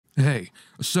Hey,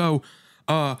 so,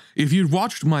 if you'd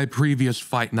watched my previous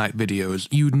Fight Night videos,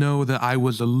 you'd know that I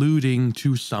was alluding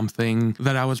to something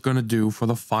that I was gonna do for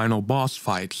the final boss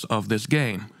fights of this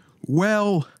game.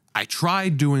 Well, I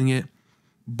tried doing it,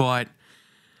 but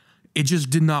it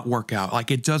just did not work out. Like,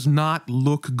 it does not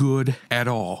look good at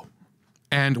all.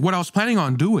 And what I was planning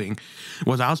on doing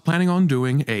was I was planning on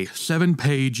doing a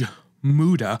 7-page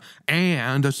Muda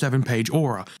and a 7-page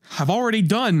aura. I've already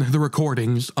done the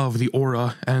recordings of the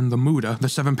aura and the Muda, the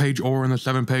 7-page aura and the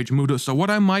 7-page Muda, so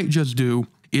what I might just do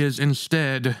is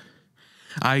instead,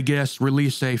 I guess,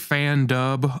 release a fan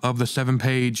dub of the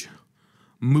 7-page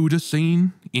Muda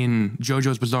scene in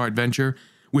JoJo's Bizarre Adventure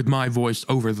with my voice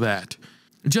over that.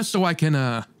 Just so I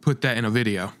can put that in a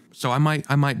video. So I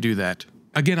might do that.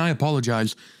 Again, I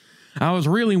apologize. I was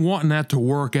really wanting that to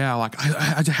work out. Like,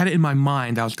 I just had it in my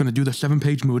mind. I was going to do the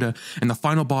 7-page Muda and the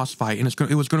final boss fight, and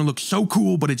it was going to look so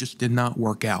cool, but it just did not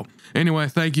work out. Anyway,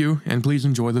 thank you, and please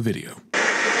enjoy the video.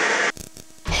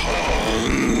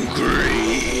 Hungry.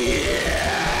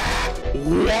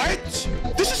 What?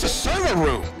 This is a server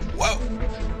room. Well,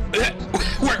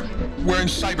 we're in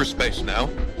cyberspace now.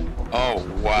 Oh,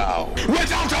 wow.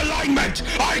 Without alignment,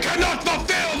 I cannot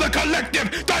fulfill the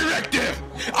collective directive.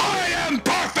 I am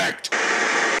perfect.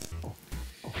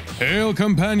 Hail,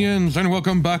 companions, and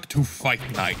welcome back to Fight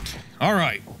Night. All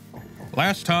right.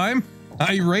 Last time,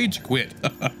 I rage quit.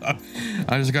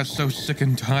 I just got so sick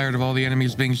and tired of all the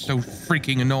enemies being so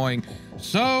freaking annoying.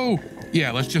 So,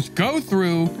 yeah, let's just go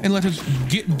through and let us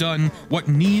get done what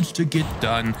needs to get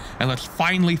done, and let's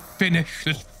finally finish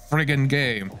this friggin'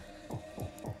 game.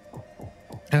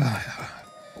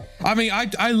 I mean,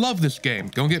 I love this game.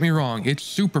 Don't get me wrong. It's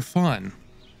super fun.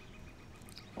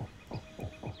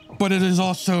 But it is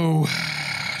also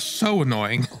so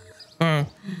annoying. Oh,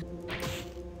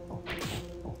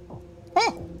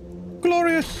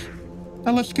 glorious.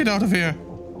 Now let's get out of here.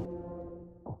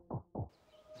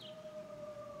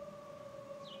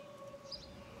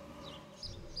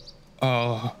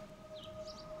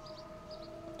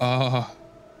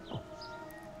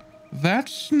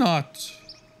 That's not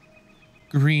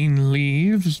green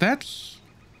leaves. That's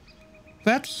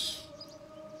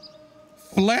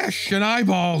flesh and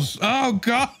eyeballs. Oh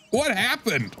God, what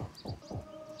happened?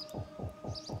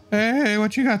 Hey,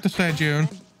 what you got to say, June?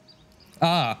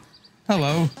 Ah,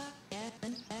 hello.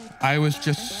 I was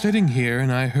just sitting here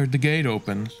and I heard the gate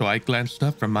open, so I glanced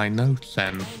up from my notes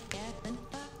and...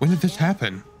 When did this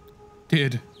happen?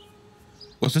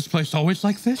 Was this place always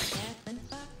like this?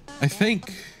 I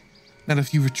think that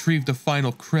if you retrieve the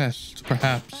final crest,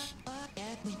 perhaps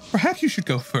you should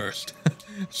go first.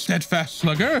 Steadfast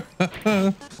slugger.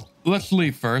 Let's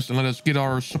leave first and let us get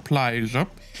our supplies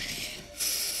up.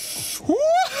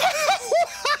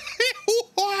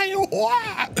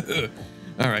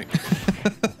 All right.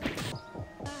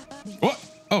 What?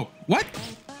 Oh, what?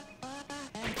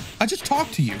 I just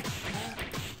talked to you.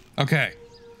 Okay.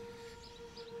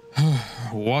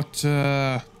 What,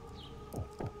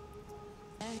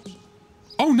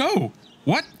 Oh no!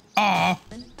 What? I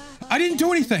didn't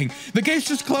do anything. The gates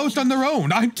just closed on their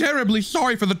own. I'm terribly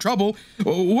sorry for the trouble.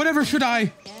 Whatever should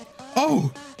I...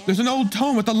 Oh, there's an old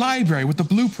tome at the library with the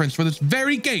blueprints for this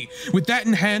very gate. With that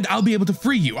in hand, I'll be able to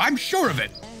free you. I'm sure of it.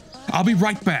 I'll be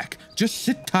right back. Just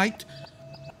sit tight.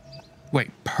 Wait,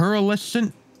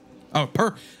 pearlescent? Oh,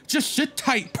 just sit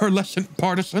tight, pearlescent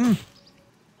partisan.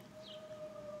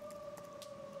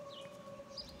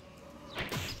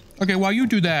 Okay, while you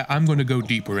do that, I'm going to go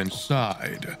deeper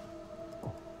inside.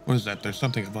 What is that? There's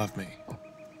something above me.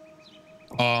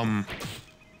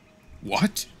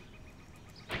 What?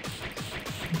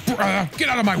 Get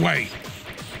out of my way!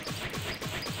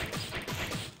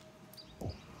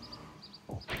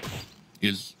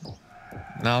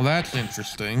 Now that's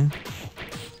interesting.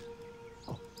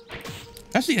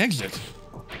 That's the exit.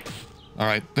 All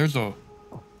right, there's a...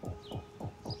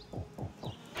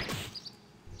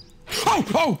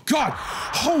 Oh God!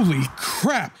 Holy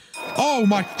crap! Oh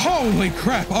my! Holy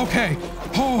crap! Okay.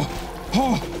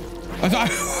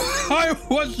 I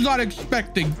was not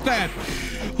expecting that.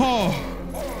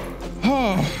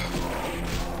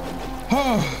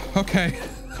 Okay.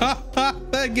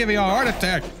 That gave me a heart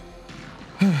attack.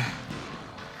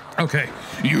 Okay,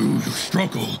 you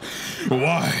struggle.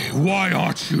 Why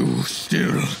aren't you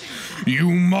still?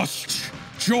 You must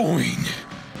join.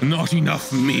 Not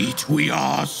enough meat, we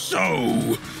are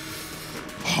so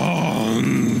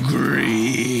hungry.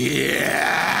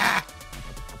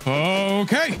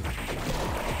 Okay.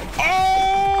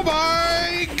 Oh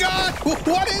my God,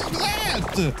 what is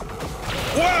that?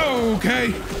 Whoa, okay.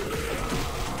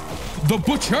 The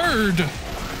butchered.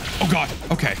 Oh God,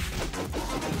 okay.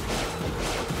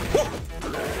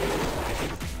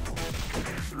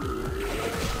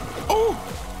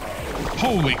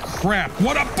 Holy crap,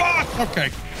 what a boss! Okay.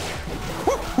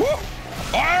 Woo, woo.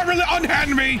 Oh, really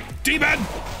unhand me, demon!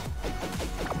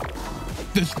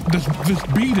 This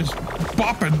beat is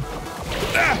bopping.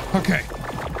 Ah, okay.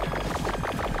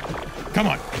 Come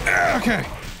on. Ah, okay.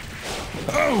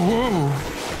 Oh, whoa.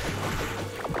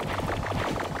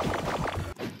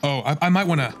 Oh, I might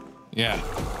wanna, yeah.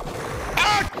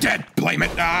 Ah, dead, blame it,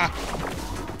 ah.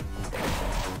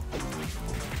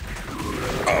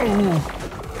 Oh.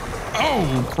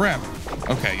 Oh, crap.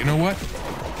 Okay, you know what?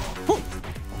 Whew.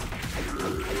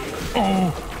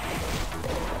 Oh.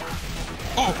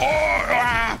 Oh, oh,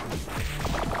 ah.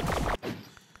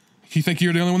 You think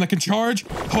you're the only one that can charge?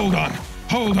 Hold on,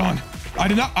 hold on. I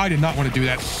did not want to do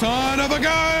that. Son of a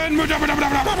gun!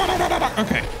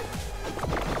 Okay.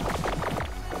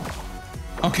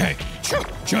 Okay.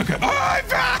 Chugga.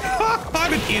 Oh,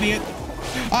 I'm an idiot.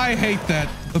 I hate that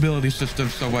ability system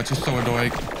so much. It's so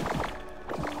annoying.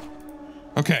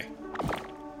 Okay.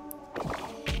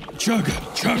 Chugga,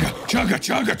 chugga, chugga,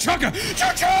 chugga, chugga,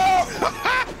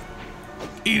 chugga!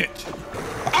 Eat it.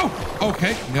 Oh,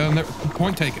 okay. No,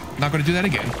 point taken. Not going to do that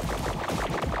again.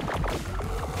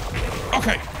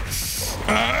 Okay.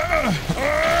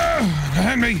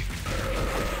 Hand me.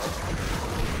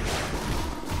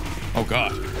 Oh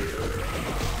God.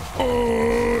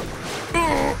 Oh,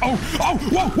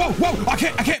 whoa. I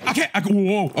can't.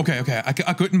 Whoa. Okay.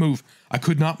 I couldn't move. I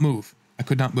could not move.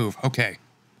 Okay.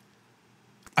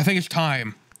 I think it's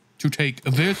time to take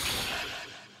this.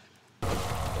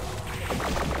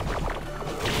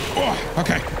 Oh,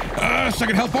 okay.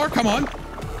 Second health bar. Come on.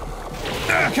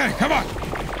 Okay, come on.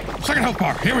 Second health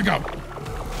bar. Here we go.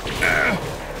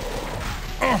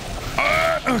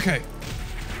 Okay.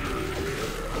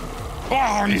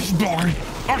 Oh, he's blind.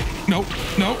 Oh, no.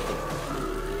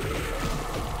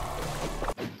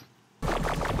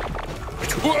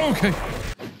 Okay.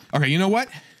 Okay, you know what?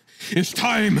 It's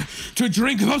time to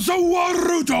drink the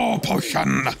Zawarudo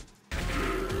potion.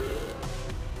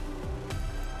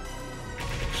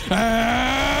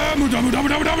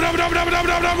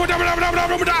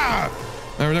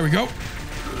 There we go.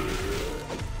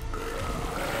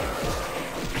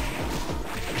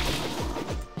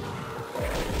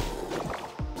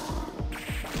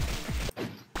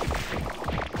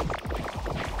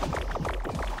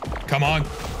 Come on.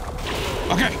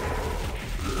 Okay.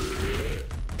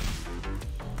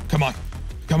 Come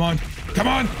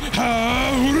on.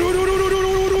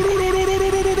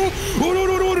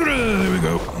 There we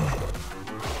go.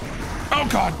 Oh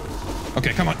God.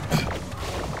 Okay, come on.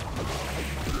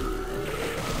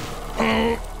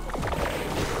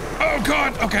 Oh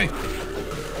God. Okay.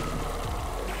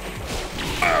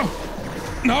 Oh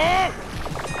no.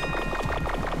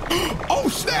 Oh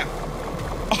snap.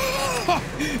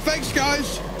 Thanks,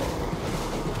 guys.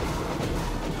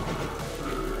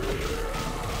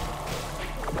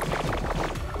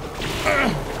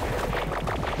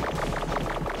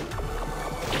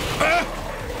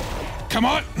 Come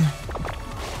on.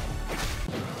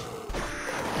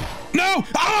 No.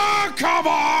 Oh, come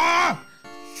on.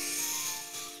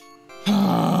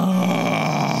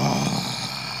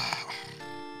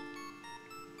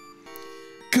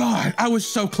 God, I was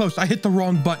so close. I hit the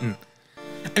wrong button.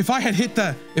 If I had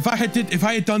done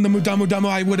the Mudamu,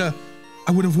 I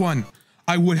would have won.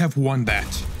 I would have won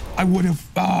that.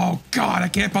 Oh God, I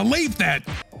can't believe that.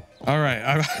 All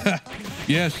right.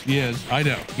 Yes, I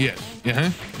know. Yes.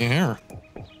 Yeah.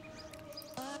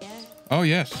 Oh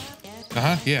yes.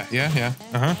 Yeah.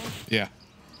 Yeah.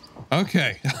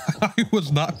 Okay. I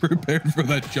was not prepared for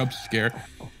that jump scare.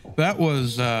 That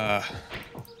was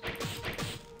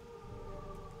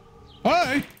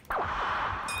Hi.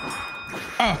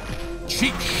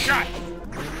 Cheap shot.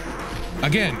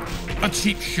 Again, a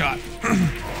cheap shot.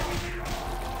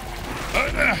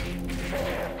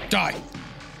 Die.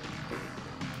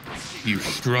 You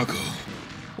struggle.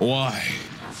 Why?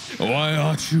 Why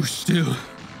aren't you still?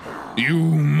 You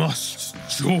must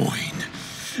join.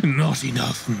 Not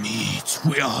enough meat.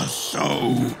 We are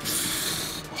so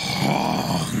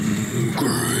hungry.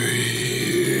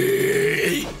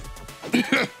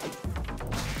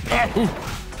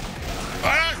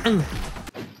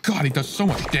 God, he does so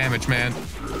much damage, man.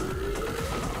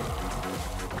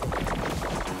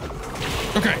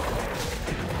 Okay.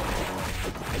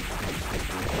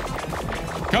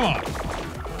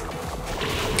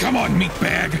 Come on, meat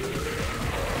bag.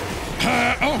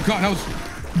 Oh God, that was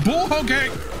bull. Okay.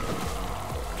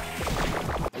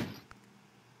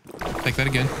 Take that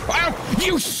again. Ow!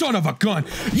 You son of a gun!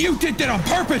 You did that on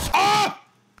purpose! Ah!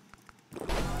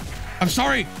 I'm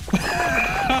sorry.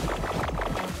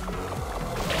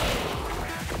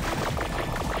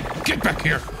 Get back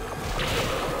here.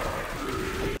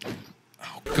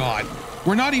 God.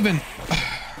 We're not even...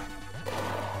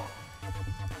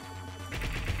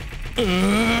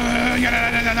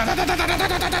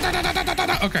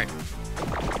 Okay.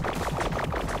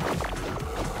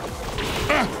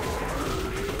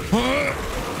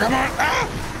 Come on.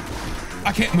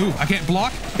 I can't move. I can't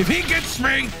block. If he gets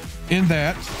me in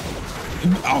that...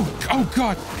 Oh,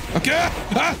 God. Okay.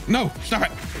 No, stop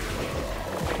it.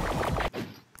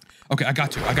 Okay, I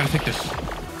got to. I got to take this.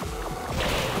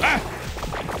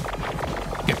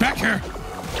 Get back here.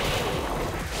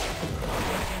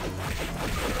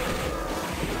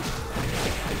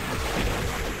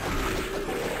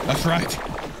 That's right.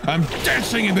 I'm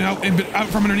dancing and been out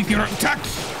from underneath your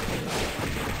attacks.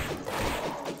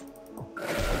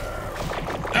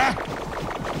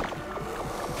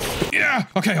 Yeah.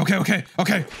 Okay.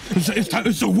 It's time.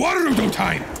 It's the Waterloo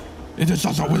time. It is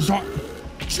also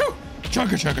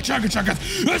chugga,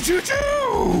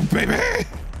 choo, baby.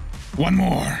 One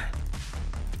more.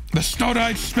 The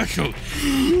Stout-Eyed Special.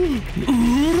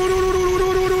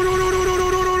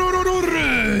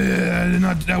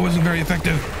 That wasn't very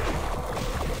effective.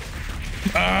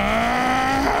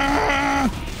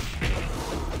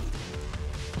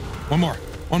 One more.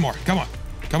 Come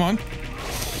on.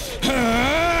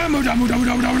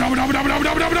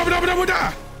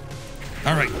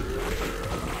 All right.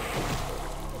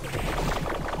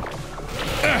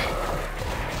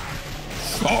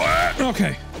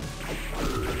 Okay.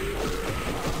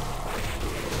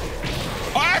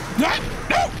 No.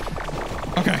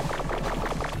 Okay.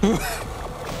 Look.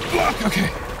 Okay.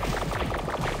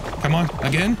 Come on.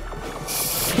 Again.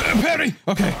 Parry.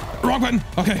 Okay. Wrong button.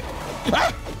 Okay.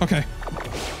 Okay.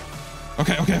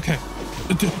 Okay. Okay.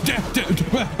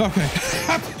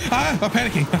 I'm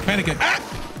panicking.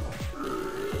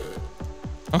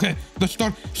 Okay.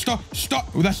 Stop.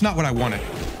 Oh, that's not what I wanted.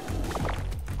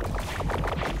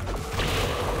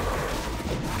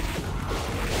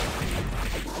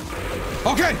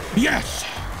 Okay. Yes.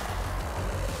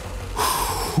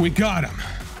 We got him.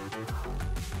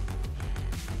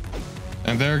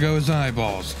 And there goes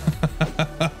eyeballs.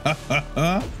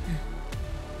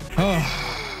 Oh.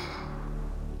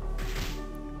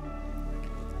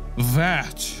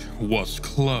 That was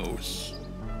close.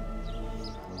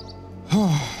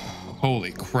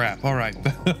 Holy crap. All right.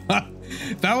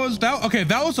 That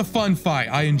was a fun fight.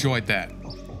 I enjoyed that.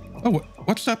 Oh,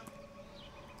 what's up?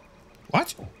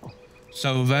 What?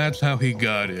 So that's how he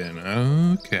got in.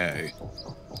 Okay.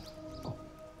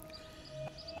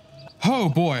 Oh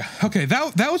boy. Okay,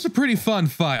 that was a pretty fun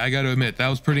fight, I gotta admit. That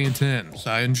was pretty intense.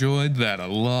 I enjoyed that a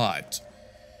lot.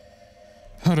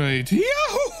 All right.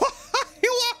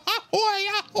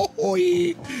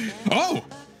 Oh!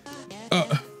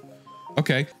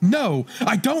 Okay. No,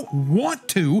 I don't want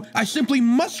to. I simply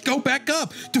must go back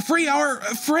up to free our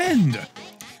friend.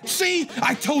 See,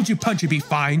 I told you Punch would be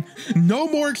fine. No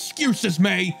more excuses,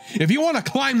 May. If you want to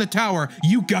climb the tower,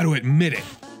 you got to admit it.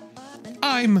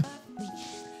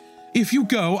 If you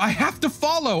go, I have to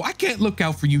follow. I can't look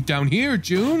out for you down here,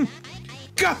 June.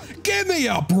 Give me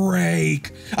a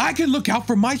break. I can look out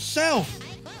for myself.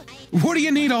 What do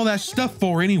you need all that stuff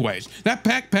for anyways? That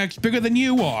backpack's bigger than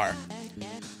you are.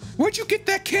 Where'd you get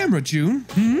that camera, June?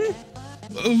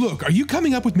 Look, are you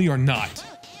coming up with me or not?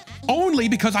 Only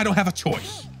because I don't have a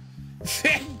choice.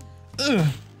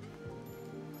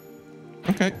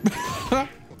 Okay.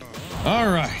 All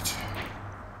right.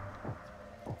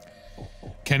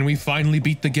 Can we finally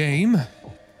beat the game?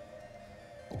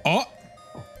 Oh.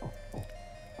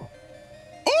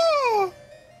 Oh.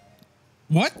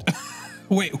 What?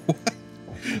 Wait, what?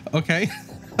 Okay.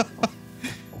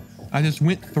 I just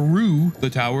went through the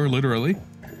tower, literally.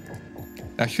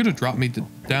 That should have dropped me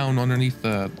down underneath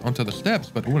onto the steps,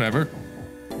 but whatever.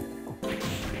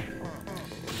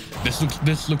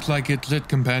 This looks like it's it,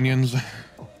 companions.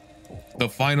 The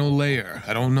final layer.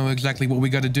 I don't know exactly what we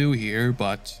got to do here,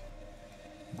 but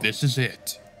this is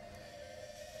it.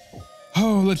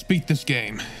 Oh, let's beat this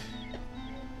game.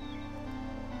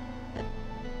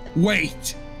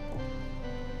 Wait.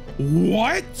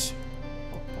 What?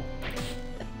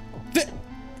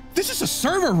 This is a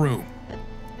server room.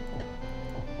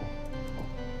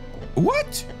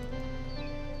 What?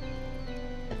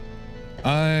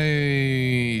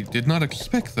 I did not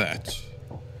expect that.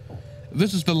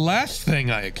 This is the last thing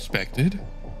I expected.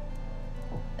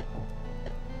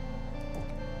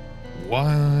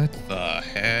 What the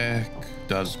heck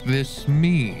does this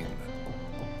mean?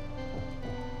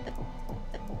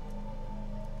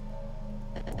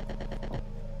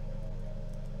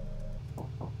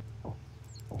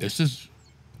 This is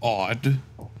odd.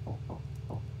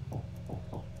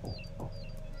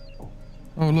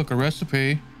 Oh, look, a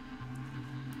recipe.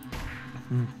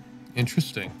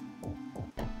 Interesting.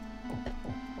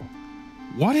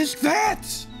 What is that?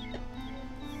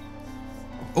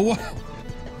 Oh,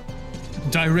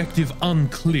 directive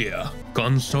unclear.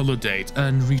 Consolidate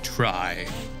and retry.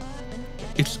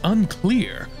 It's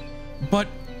unclear, but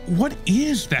what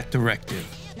is that directive?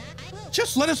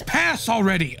 Just let us pass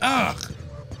already. Ugh.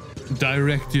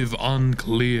 Directive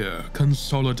unclear.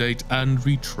 Consolidate and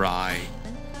retry.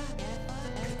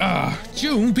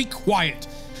 June, be quiet.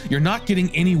 You're not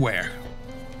getting anywhere.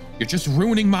 You're just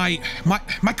ruining my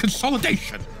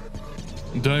consolidation.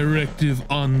 Directive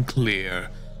unclear.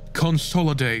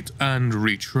 Consolidate and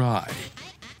retry.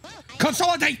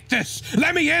 Consolidate this!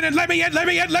 Let me in and let me in, let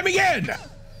me in, let me in!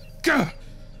 Gah.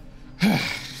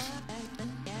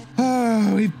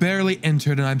 Oh, we barely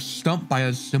entered and I'm stumped by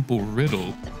a simple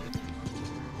riddle.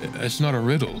 It's not a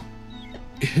riddle.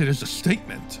 It is a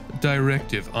statement.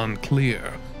 Directive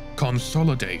unclear.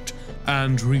 Consolidate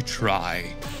and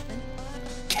retry.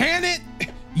 Can it?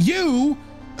 You?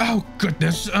 Oh,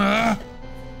 goodness.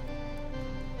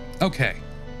 Okay.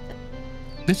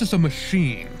 This is a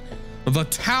machine. The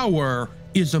tower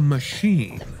is a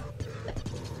machine.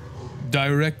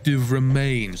 Directive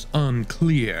remains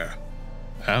unclear.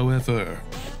 However,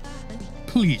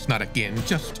 please not again,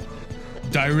 just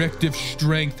directive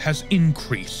strength has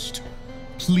increased.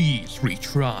 Please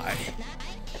retry.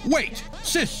 Wait,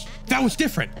 sis, that was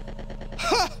different.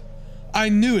 Ha! I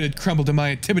knew it had crumbled to my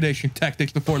intimidation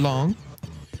tactics before long.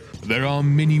 There are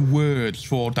many words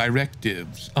for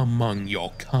directives among your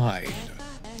kind.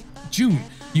 June,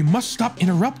 you must stop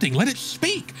interrupting. Let it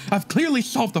speak. I've clearly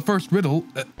solved the first riddle,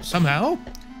 somehow.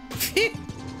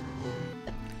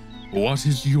 What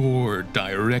is your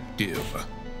directive?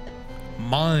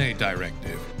 My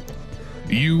directive.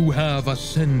 You have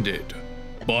ascended,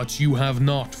 but you have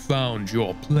not found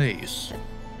your place.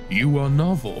 You are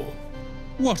novel.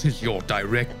 What is your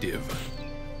directive?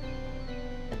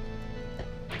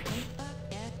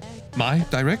 My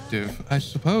directive? I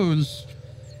suppose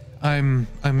I'm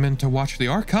meant to watch the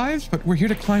archives, but we're here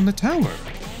to climb the tower.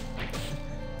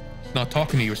 It's not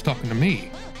talking to you, it's talking to me.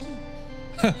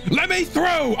 Let me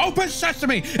through! Open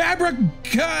sesame! Out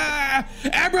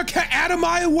of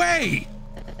my way!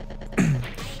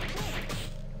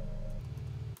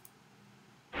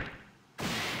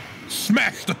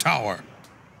 Smash the tower!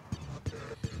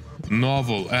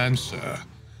 Novel answer.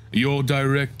 Your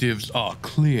directives are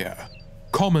clear.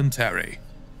 Commentary.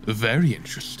 Very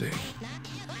interesting.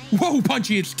 Whoa,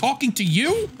 Punchy, it's talking to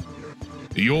you?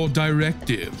 Your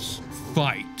directives.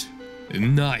 Fight.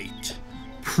 Knight.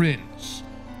 Prince.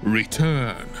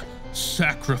 Return.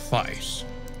 Sacrifice.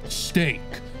 Stake.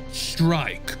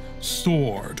 Strike.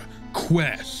 Sword.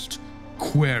 Quest.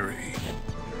 Query.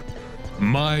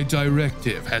 My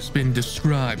directive has been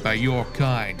described by your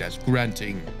kind as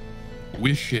granting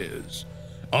wishes,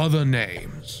 other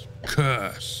names,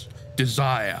 curse,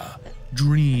 desire,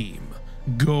 dream,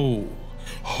 goal,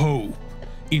 hope,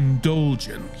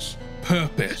 indulgence,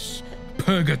 purpose,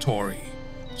 purgatory,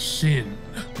 sin.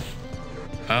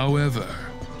 However,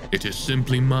 it is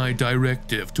simply my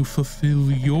directive to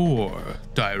fulfill your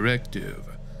directive.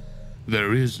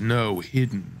 There is no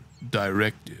hidden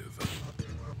directive.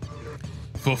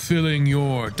 Fulfilling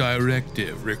your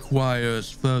directive requires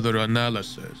further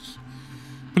analysis.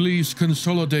 Please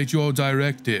consolidate your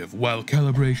directive while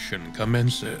calibration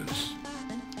commences.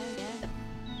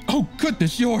 Oh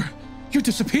goodness, you're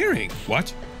disappearing.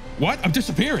 What? What? I'm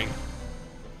disappearing.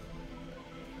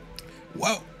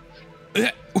 Well,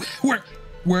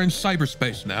 we're in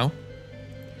cyberspace now.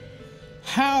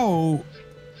 How?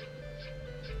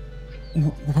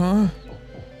 Huh?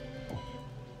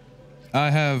 I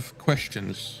have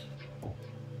questions.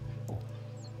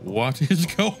 What is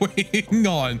going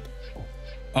on?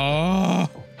 Oh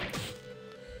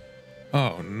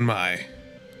my.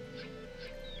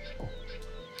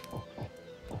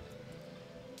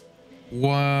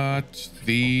 What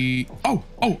the?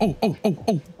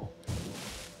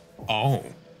 Oh.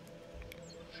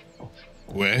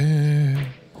 Where?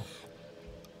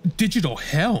 Digital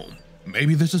helm.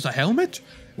 Maybe this is a helmet?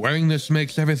 Wearing this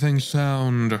makes everything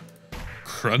sound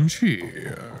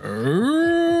crunchy.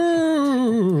 Oh.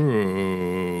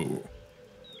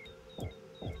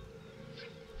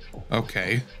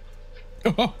 Okay.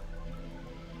 Oh.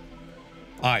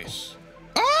 Ice.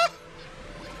 Ah!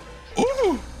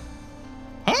 Ooh!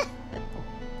 Huh?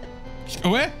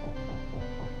 Where?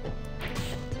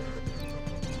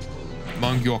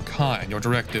 Among your kind, your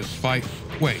directives fight.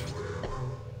 Wait.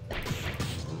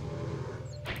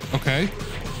 Okay.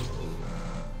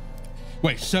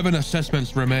 Wait, 7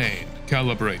 assessments remain.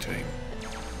 Calibrating.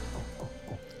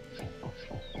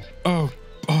 Oh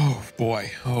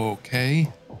boy.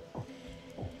 Okay.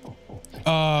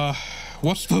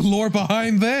 What's the lore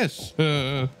behind this?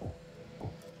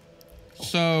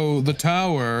 So the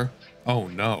tower... Oh,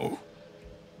 no.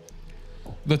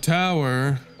 The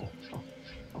tower...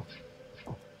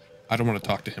 I don't want to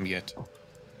talk to him yet.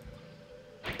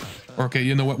 Okay,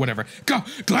 you know what? Whatever. Go!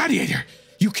 Gladiator!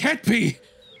 You can't be...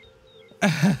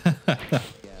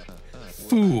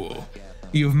 Fool.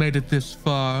 You've made it this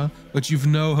far, but you've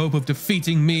no hope of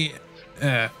defeating me...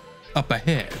 up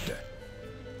ahead.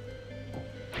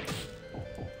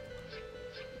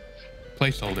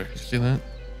 Placeholder. You see that?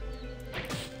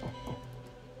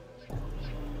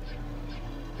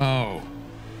 Oh.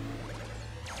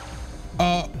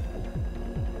 Oh.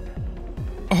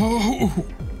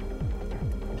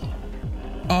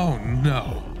 Oh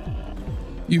no.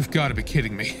 You've got to be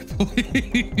kidding me.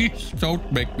 Please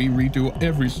don't make me redo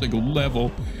every single level.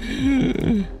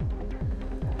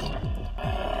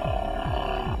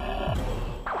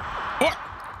 What?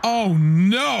 Oh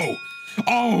no.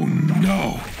 Oh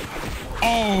no.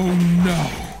 Oh no.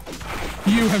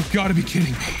 You have got to be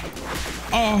kidding me.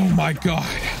 Oh my god.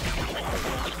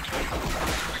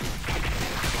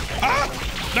 Ah!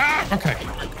 Okay.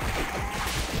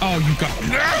 Oh, you got...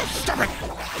 No! Stop it!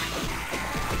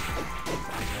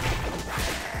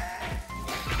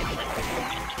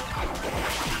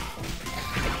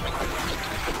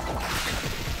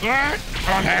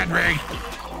 Unhand me!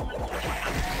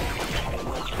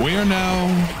 We are now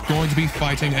going to be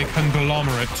fighting a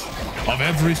conglomerate of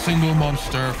every single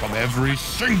monster from every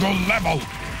single level.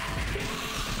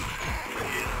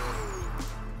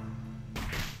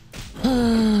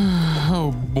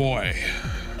 Oh boy.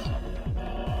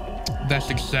 That's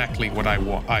exactly what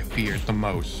I feared the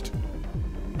most.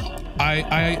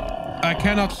 I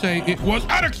cannot say it was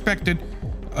unexpected.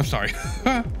 I'm sorry.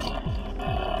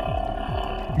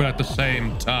 But at the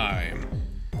same time,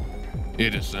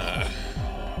 it is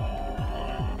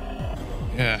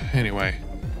yeah, anyway.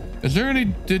 Is there any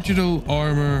digital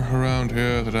armor around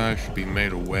here that I should be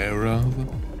made aware of?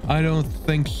 I don't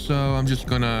think so. I'm just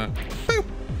gonna boop.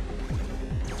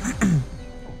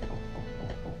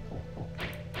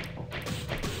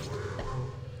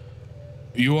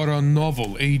 You are a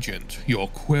novel agent. You'll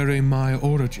query my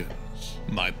origins,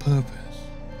 my purpose.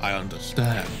 I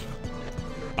understand.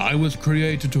 I was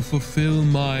created to fulfill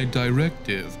my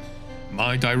directive.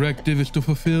 My directive is to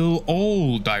fulfill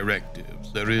all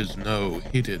directives. There is no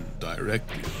hidden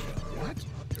directive. What?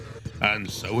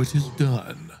 And so it is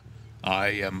done. I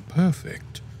am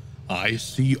perfect. I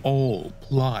see all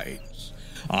plights.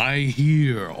 I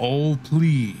hear all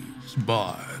pleas,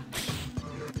 but...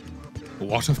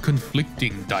 what of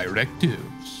conflicting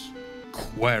directives?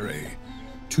 Query.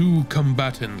 Two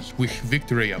combatants wish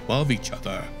victory above each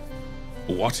other.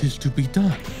 What is to be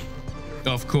done?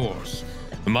 Of course,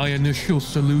 my initial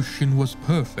solution was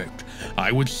perfect.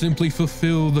 I would simply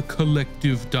fulfill the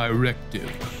collective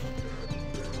directive.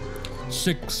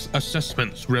 6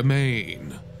 assessments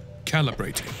remain.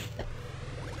 Calibrating.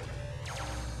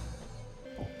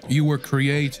 You were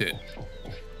created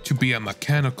to be a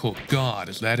mechanical god,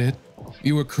 is that it?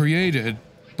 You were created,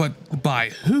 but by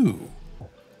who?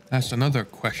 That's another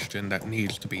question that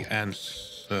needs to be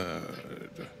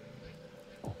answered.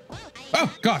 Oh,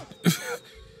 God.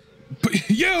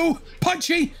 You,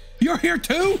 Punchy, you're here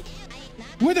too?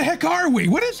 Where the heck are we?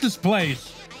 What is this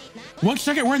place? 1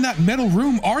 second we're in that metal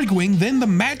room arguing, then the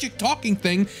magic talking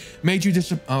thing made you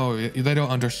oh, they don't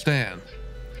understand.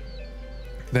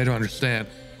 They don't understand.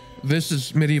 This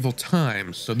is medieval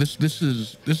times, so this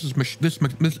is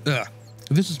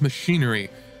machinery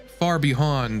far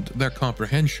beyond their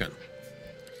comprehension.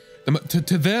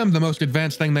 To them, the most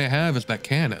advanced thing they have is that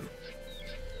cannon.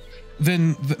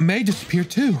 Then May disappeared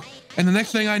too, and the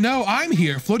next thing I know, I'm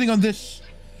here floating on this.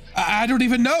 I don't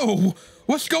even know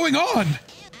what's going on.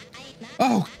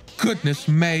 Oh goodness,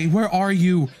 May, where are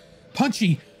you?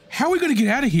 Punchy, how are we gonna get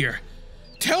out of here?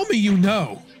 Tell me you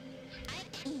know.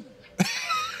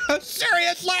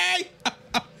 Seriously?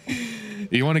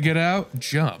 You want to get out?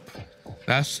 Jump.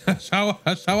 That's how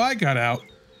I got out.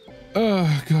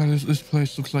 Oh god, this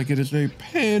place looks like it is a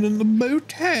pain in the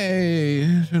booty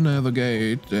to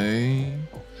navigate, eh?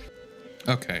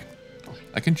 Okay,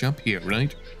 I can jump here,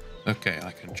 right? Okay,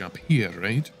 I can jump here,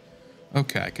 right?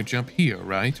 Okay, I can jump here,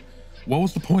 right? What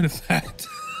was the point of that?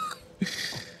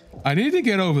 I need to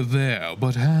get over there,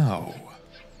 but how?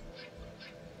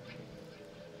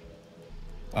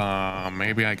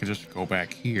 Maybe I could just go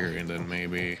back here and then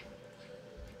maybe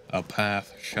a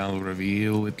path shall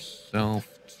reveal itself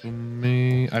to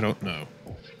me. I don't know.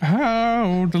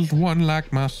 How does one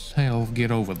like myself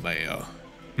get over there?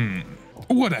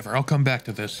 Whatever, I'll come back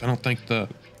to this. I don't think the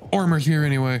armor's here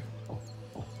anyway.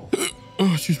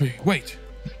 Oh, excuse me. Wait,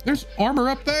 there's armor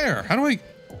up there. How do I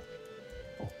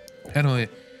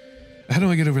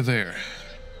get over there?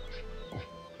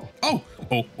 Oh,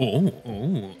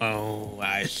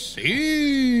 I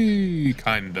see.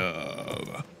 Kind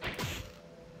of.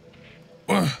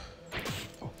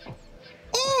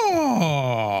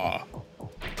 Oh,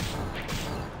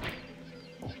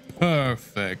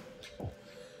 perfect.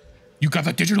 You got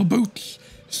the digital boots,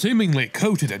 seemingly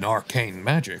coated in arcane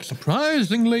magic,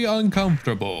 surprisingly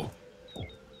uncomfortable.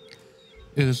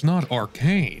 It is not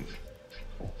arcane.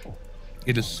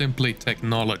 It is simply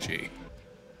technology.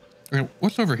 Okay,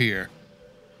 what's over here?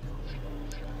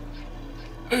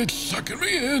 It's sucking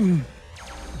me in.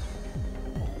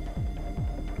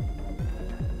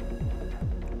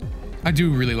 I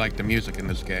do really like the music in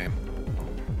this game.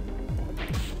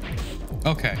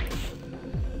 Okay.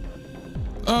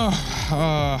 Oh,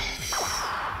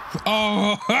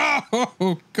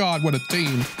 God, what a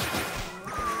theme.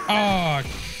 Oh,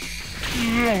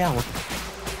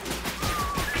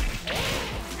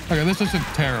 okay, this isn't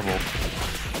terrible.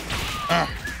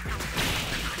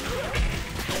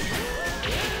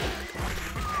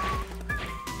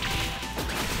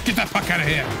 Get that fuck out of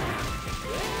here.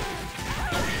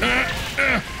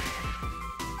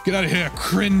 Get out of here,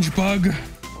 cringe bug.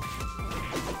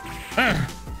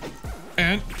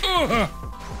 And KO.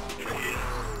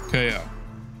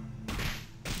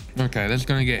 Okay, that's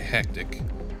gonna get hectic.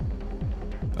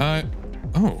 Oh,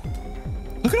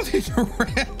 look at all these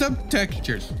random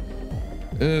textures.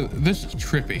 This is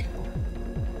trippy.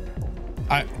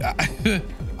 I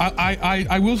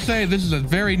will say this is a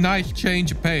very nice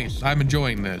change of pace. I'm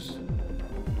enjoying this.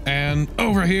 And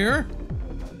over here.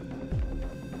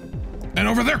 And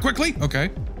over there quickly. Okay.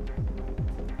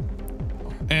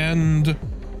 And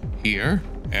here.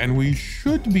 And we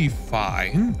should be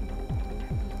fine.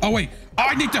 Oh, wait. Oh,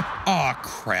 I need to. Oh,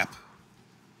 crap.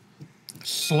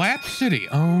 Slap City.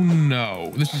 Oh,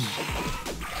 no. This is.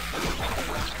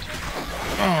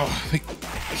 Oh, the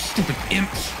stupid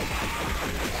imps.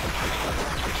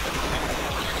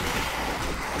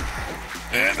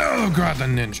 And oh, God, the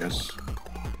ninjas.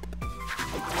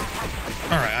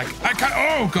 All right, I kind of,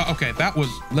 oh, God, okay, that was,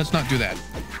 let's not do that.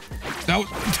 That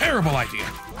was a terrible idea.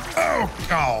 Oh,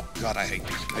 God, I hate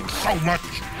these things so much.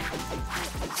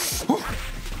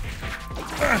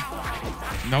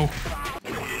 No.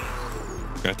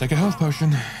 Gotta take a health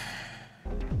potion.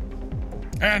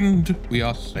 And we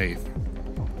are safe.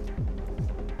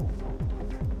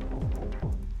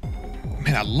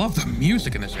 Man, I love the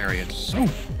music in this area. It's so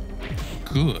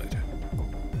good.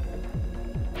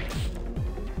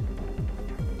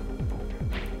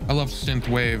 I love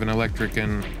synthwave and electric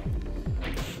and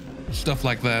stuff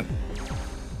like that.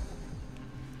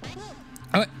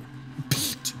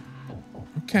 Psst.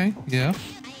 Okay, yeah.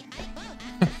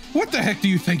 What the heck do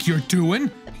you think you're doing?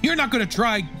 You're not gonna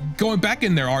try going back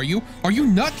in there, are you? Are you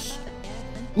nuts?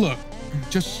 Look,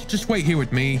 just wait here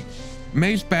with me.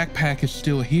 May's backpack is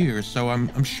still here, so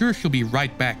I'm sure she'll be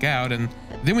right back out, and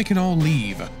then we can all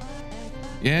leave.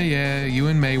 Yeah, you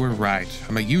and May were right.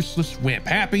 I'm a useless wimp.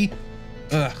 Happy?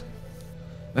 Ugh.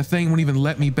 That thing won't even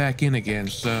let me back in again,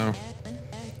 so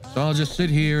I'll just sit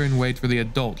here and wait for the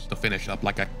adults to finish up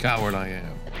like a coward I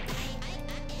am.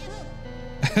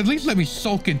 At least let me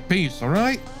sulk in peace, all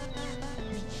right?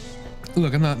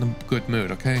 Look, I'm not in a good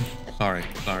mood, okay? Sorry.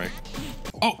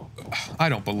 Oh, I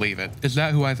don't believe it. Is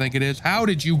that who I think it is? How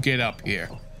did you get up here?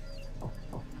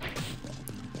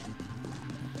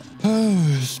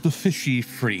 Oh, it's the fishy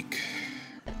freak.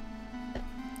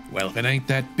 Well, if it ain't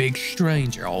that big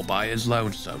stranger all by his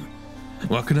lonesome,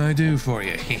 what can I do for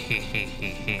you?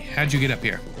 How'd you get up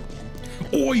here?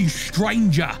 Oi,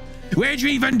 stranger! Where'd you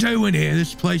even doing here?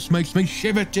 This place makes me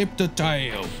shiver tip to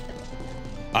tail.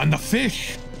 And the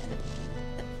fish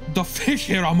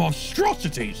here are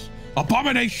monstrosities,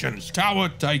 abominations. Tower,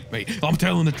 take me. I'm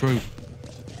telling the truth.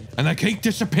 And they keep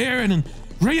disappearing and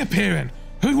reappearing.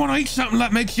 Who'd want to eat something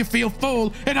that makes you feel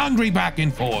full and hungry back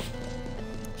and forth?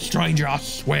 Stranger, I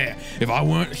swear, if I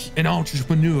weren't an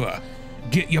entrepreneur,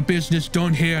 get your business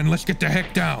done here and let's get the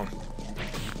heck down.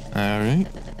 All right.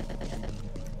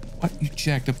 What, you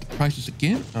jacked up the prices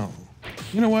again? Oh,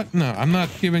 you know what? No, I'm not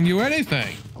giving you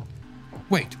anything.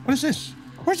 Wait, what is this?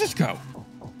 Where's this go?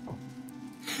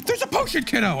 There's a potion,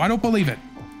 kiddo. I don't believe it.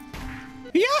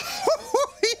 Yeah.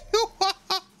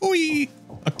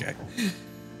 Okay.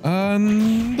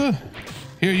 And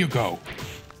here you go.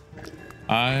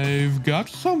 I've got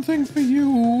something for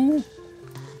you.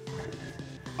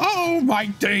 Oh, my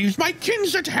days, my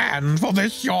kin's at hand. For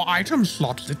this, your item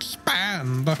slots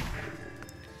expand.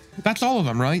 That's all of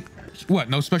them, right? What,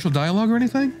 no special dialogue or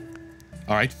anything?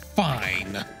 All right,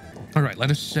 fine. All right,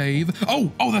 let us save.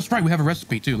 Oh, that's right. We have a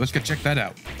recipe too. Let's go check that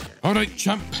out. All right,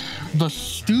 champ. The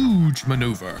stooge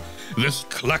maneuver. This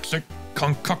classic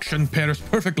concoction pairs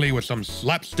perfectly with some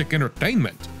slapstick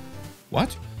entertainment.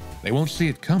 What? They won't see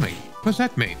it coming. What's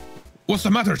that mean? What's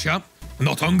the matter, champ?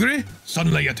 Not hungry?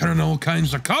 Suddenly you turn all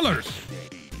kinds of colors.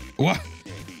 What?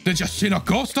 Did you see a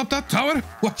ghost up that tower?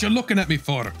 What you looking at me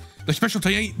for? The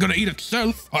specialty ain't gonna eat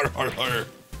itself. Har, har, har.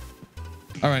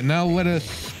 All right, now let us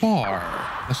spar.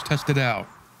 Let's test it out.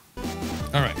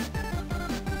 All right.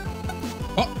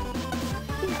 Oh.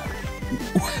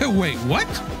 Wait, what?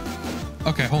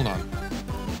 Okay, hold on.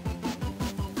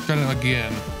 Try that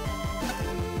again.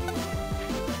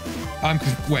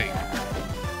 Wait.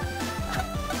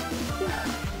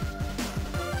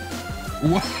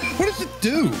 What does it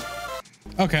do?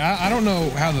 Okay, I don't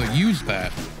know how to use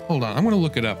that. Hold on, I'm gonna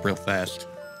look it up real fast.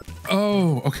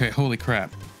 Oh, okay, holy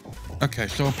crap. Okay,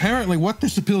 so apparently what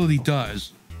this ability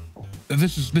does,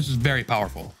 this is very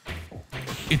powerful.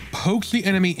 It pokes the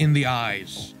enemy in the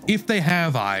eyes, if they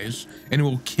have eyes, and it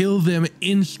will kill them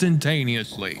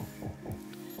instantaneously.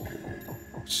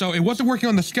 So it wasn't working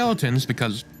on the skeletons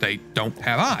because they don't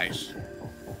have eyes.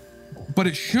 But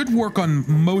it should work on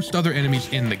most other enemies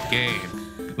in the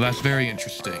game. That's very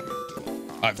interesting.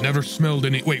 I've never smelled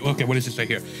any... Wait, okay, what does it say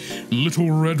here?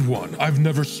 Little red one, I've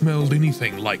never smelled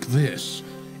anything like this.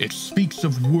 It speaks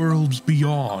of worlds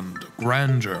beyond,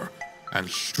 grandeur, and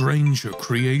stranger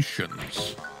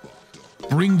creations.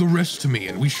 Bring the rest to me,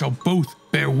 and we shall both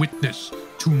bear witness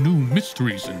to new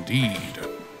mysteries indeed.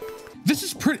 This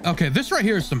is pretty... Okay, this right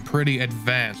here is some pretty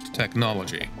advanced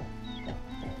technology.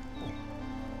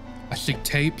 I see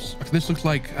tapes. This looks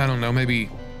like, I don't know, maybe...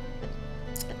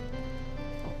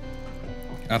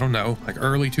 I don't know, like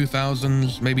early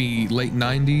 2000s, maybe late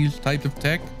 90s type of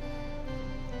tech.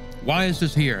 Why is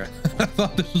this here? I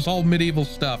thought this was all medieval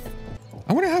stuff.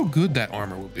 I wonder how good that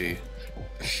armor will be.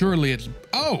 Surely it's...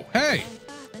 Oh, hey!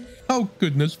 Oh,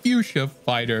 goodness, Fuchsia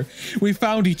Fighter. We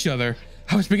found each other.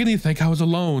 I was beginning to think I was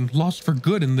alone, lost for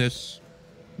good in this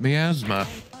miasma.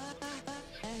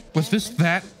 Was this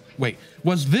that? Wait,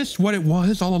 was this what it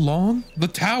was all along? The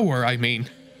tower, I mean.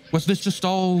 Was this just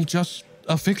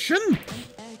a fiction?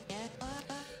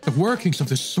 The workings of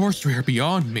this sorcery are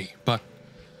beyond me, but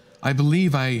I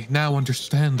believe I now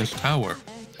understand this tower.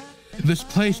 This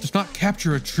place does not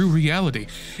capture a true reality.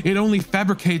 It only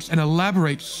fabricates an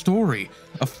elaborate story,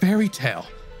 a fairy tale.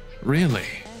 Really.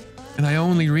 And I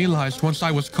only realized once I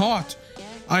was caught.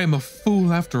 I am a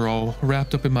fool after all,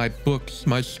 wrapped up in my books,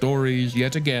 my stories,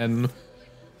 yet again.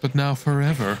 But now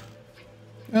forever.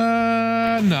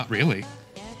 Not really.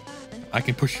 I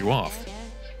can push you off.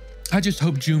 I just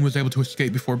hope June was able to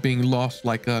escape before being lost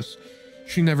like us.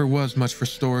 She never was much for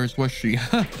stories, was she?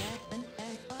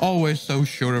 Always so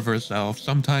sure of herself.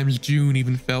 Sometimes June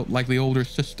even felt like the older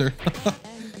sister.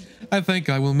 I think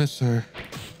I will miss her.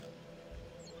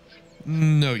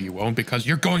 No, you won't, because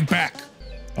you're going back.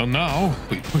 And now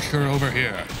we push her over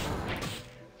here.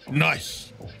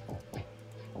 Nice.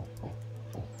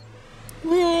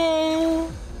 Whoa.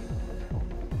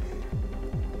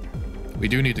 We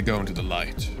do need to go into the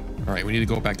light. All right, we need to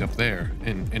go back up there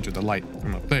and enter the light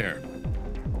from up there.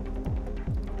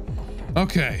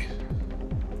 Okay.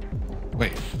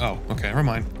 Wait. Oh, okay. Never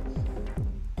mind.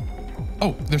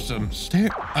 Oh, there's some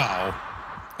stair. Oh.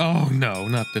 Oh, no,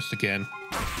 not this again.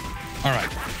 All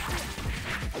right.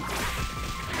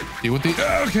 Deal with the...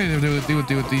 Okay,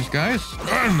 deal with these guys.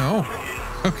 Oh, no.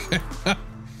 Okay.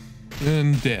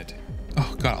 And dead.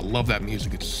 Oh, God, I love that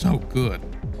music. It's so good.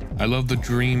 I love the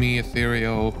dreamy,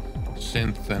 ethereal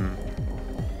synth, and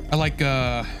I like,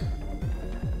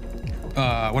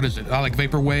 what is it? I like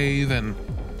vaporwave and...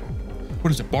 What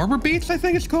is it? Barber beats, I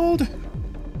think it's called?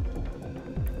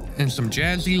 And some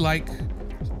jazzy-like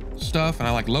stuff, and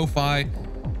I like lo-fi.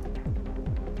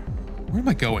 Where am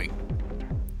I going?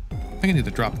 I think I need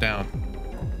to drop down.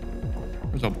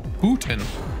 There's a bootin'.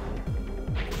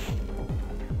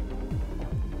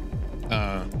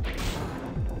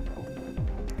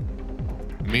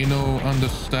 Me no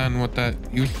understand what that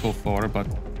useful for, but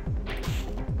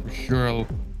for sure I'll...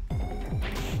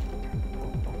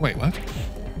 Wait, what?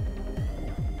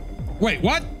 Wait,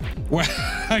 what? Well,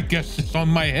 I guess it's on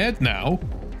my head now.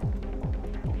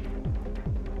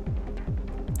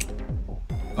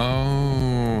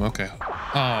 Oh, okay.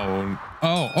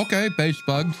 Oh, okay, base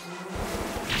bugs.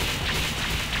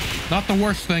 Not the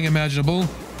worst thing imaginable.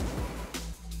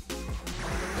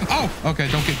 Oh, okay,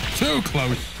 don't get too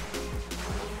close.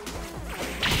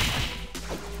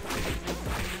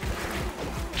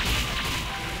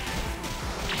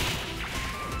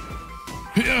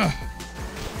 Yeah.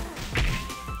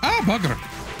 Ah, bugger.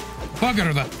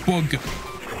 Bugger that bug.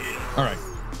 All right.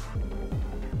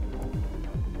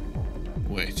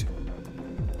 Wait.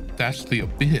 That's the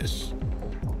abyss.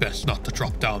 Best not to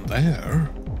drop down there.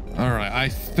 All right, I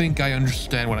think I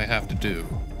understand what I have to do.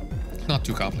 It's not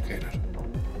too complicated.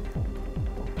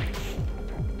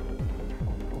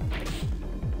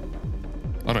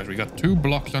 All right, we got 2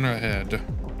 blocks on our head.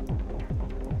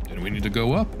 And we need to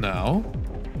go up now.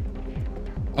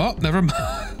 Oh, never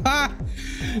mind.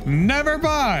 Never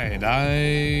mind. I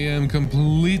am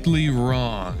completely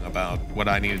wrong about what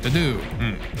I needed to do.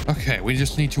 Okay, we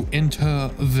just need to enter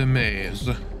the maze.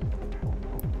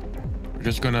 We're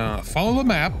just gonna follow the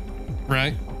map,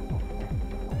 right?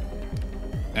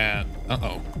 And,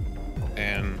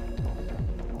 and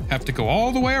have to go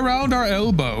all the way around our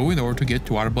elbow in order to get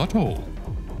to our butthole.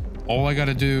 All I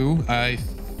gotta do, I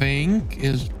think,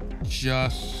 is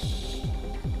just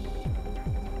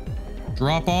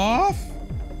drop off.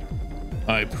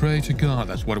 I pray to God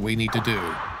that's what we need to do.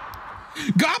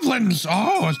 Goblins!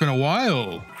 Oh, it's been a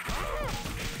while.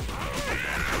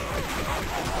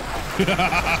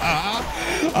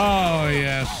 Oh,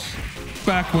 yes.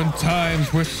 Back when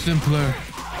times were simpler.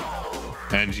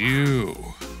 And you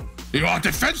are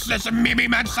defenseless, Mimi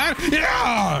Manson.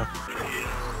 Yeah!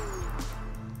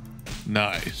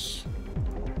 Nice.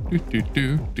 Do do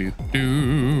do do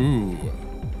do.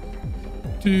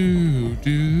 Do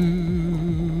do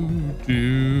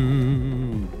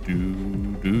do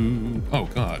do do. Oh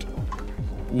God.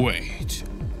 Wait.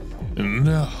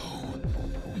 No.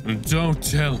 Don't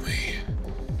tell me.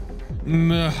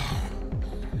 No.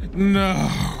 No.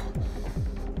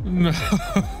 No.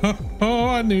 Oh,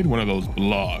 I need one of those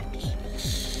blocks.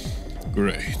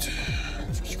 Great.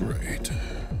 Just great.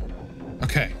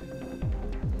 Okay.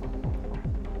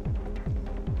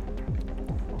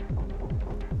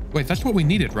 Wait, that's what we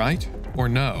needed, right? Or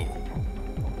no?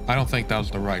 I don't think that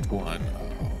was the right one.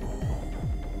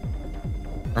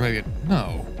 Or maybe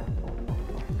no.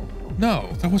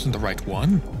 No, that wasn't the right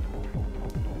one.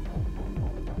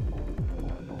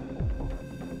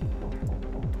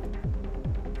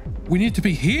 We need to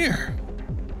be here.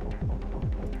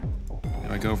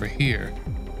 Now I go over here.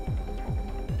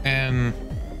 And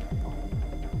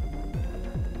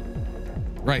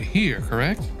right here,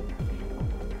 correct?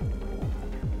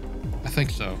 I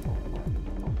think so.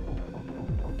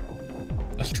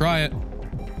 Let's try it.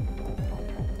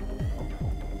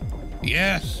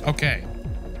 Yes, okay.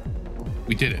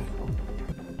 We did it.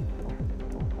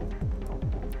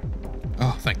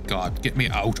 Oh, thank God. Get me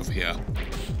out of here.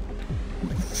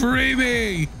 Free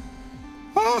me!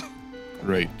 Ah,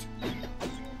 great.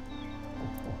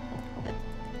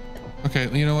 Okay,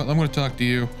 you know what? I'm gonna talk to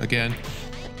you again.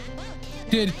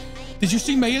 Did you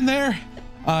see May in there?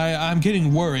 I'm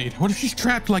getting worried. What if she's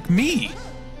trapped like me?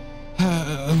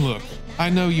 Look, I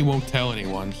know you won't tell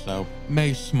anyone, so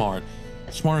May's smart.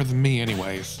 Smarter than me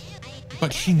anyways.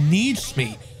 But she needs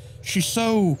me. She's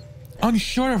so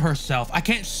unsure of herself. I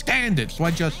can't stand it, so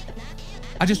I just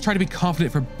try to be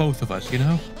confident for both of us, you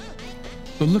know?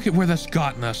 But look at where that's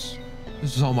gotten us.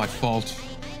 This is all my fault.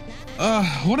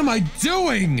 What am I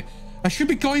doing? I should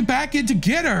be going back in to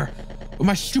get her, but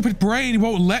my stupid brain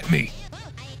won't let me.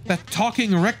 That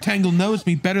talking rectangle knows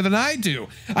me better than I do.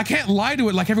 I can't lie to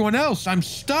it like everyone else. I'm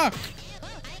stuck.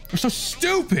 I'm so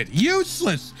stupid,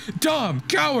 useless, dumb,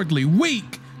 cowardly,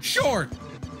 weak, short.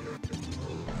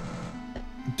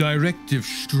 Directive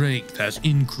strength has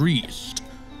increased.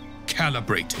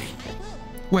 Calibrating.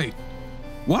 Wait,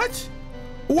 what?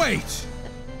 Wait,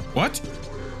 what?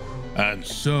 And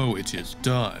so it is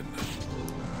done.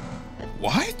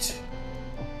 What?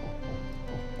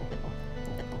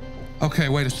 Okay,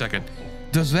 wait a second.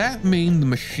 Does that mean the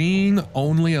machine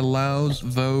only allows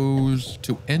those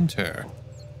to enter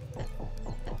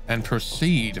and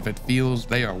proceed if it feels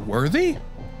they are worthy?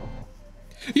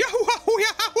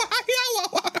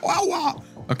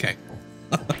 Okay.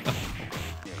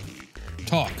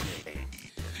 Talk.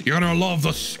 You're gonna love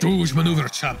the stooge maneuver,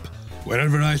 chap.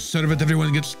 Wherever I serve it,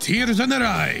 everyone gets tears in their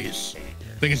eyes.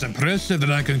 Think it's impressive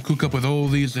that I can cook up with all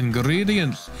these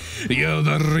ingredients. You're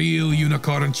the real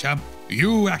unicorn, chap.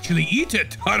 You actually eat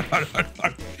it.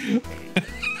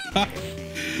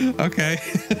 Okay.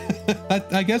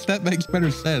 I guess that makes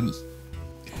better sense.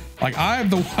 Like, I'm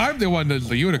the one that's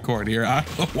the unicorn here. I'm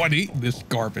the one eating this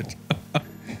garbage.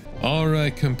 All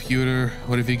right, computer.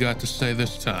 What have you got to say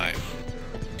this time?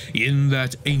 In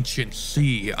that ancient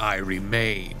sea I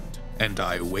remained, and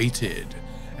I waited,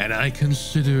 and I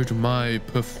considered my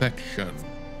perfection.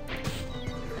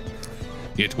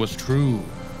 It was true.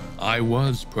 I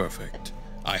was perfect,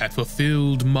 I had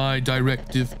fulfilled my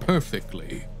directive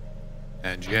perfectly.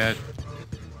 And yet,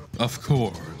 of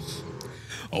course,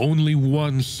 only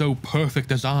one so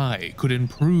perfect as I could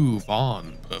improve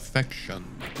on perfection.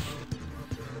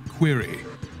 Query: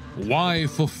 why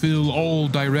fulfill all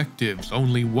directives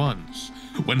only once,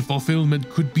 when fulfillment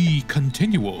could be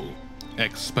continual,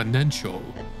 exponential?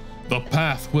 The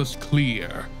path was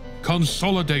clear.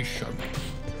 Consolidation.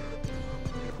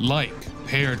 Like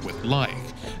paired with like,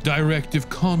 directive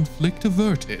conflict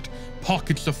averted,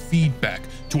 pockets of feedback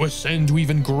to ascend to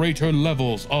even greater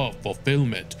levels of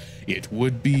fulfillment. It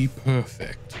would be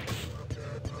perfect.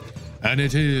 And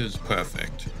it is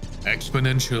perfect.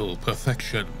 Exponential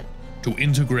perfection. To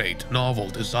integrate novel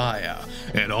desire,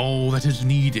 and all that is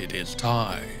needed is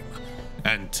time.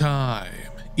 And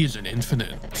time isn't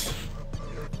infinite.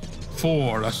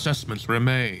 4 assessments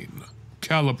remain.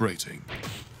 Calibrating.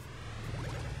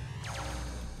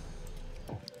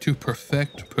 To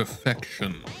perfect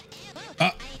perfection.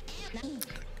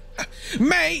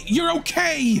 May, you're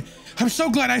okay! I'm so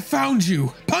glad I found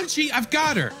you! Punchy, I've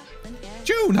got her!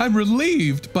 June, I'm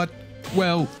relieved, but,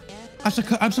 well, I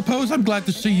suppose I'm glad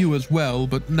to see you as well,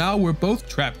 but now we're both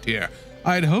trapped here.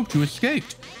 I had hoped you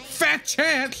escaped. Fat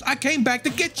chance! I came back to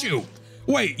get you!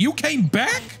 Wait, you came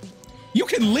back? You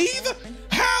can leave?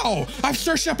 How? I've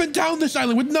searched up and down this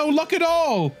island with no luck at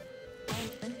all!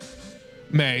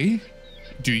 May,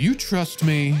 do you trust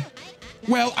me?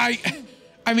 Well, I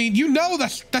mean, you know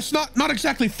that's not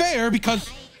exactly fair because...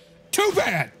 Too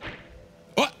bad!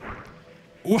 What?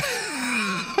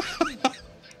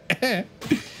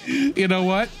 You know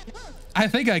what? I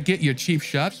think I get your cheap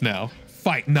shots now.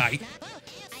 Fight night.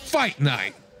 Fight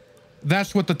night.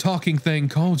 That's what the talking thing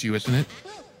called you, isn't it?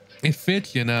 It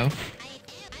fits, you know.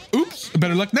 Oops,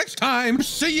 better luck next time.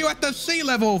 See you at the sea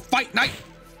level. Fight night.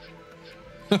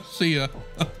 See ya.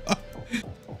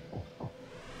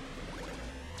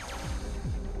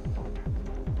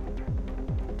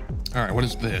 All right, what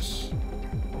is this?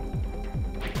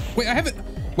 Wait, I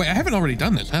haven't already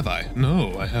done this, have I?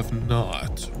 No, I have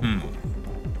not.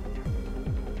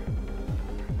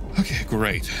 Okay,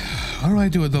 great. How do I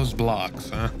do with those blocks,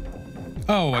 huh?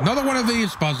 Oh, another one of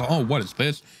these puzzles. Oh, what is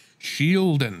this?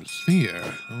 Shield and sphere.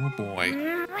 Oh, boy.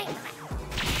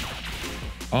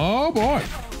 Oh, boy.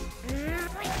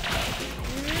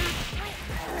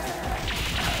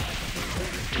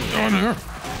 Oh, no.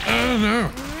 Oh,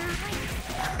 no.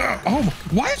 Oh,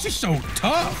 why is he so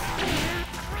tough?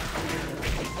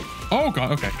 Oh,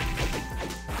 God, okay.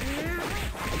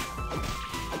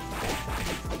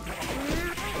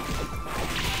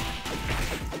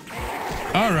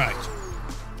 All right.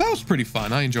 That was pretty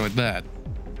fun. I enjoyed that.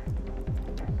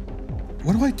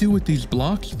 What do I do with these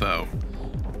blocks, though?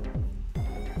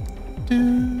 Okay,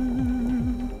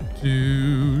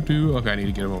 I need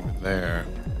to get them over there.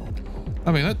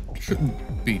 I mean, that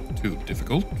shouldn't be too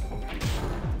difficult.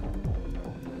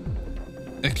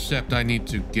 Except I need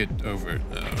to get over...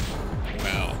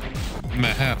 well,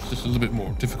 perhaps this is a little bit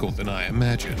more difficult than I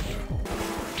imagined.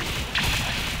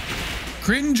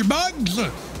 Cringe bugs!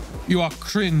 You are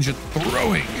cringe at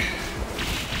throwing.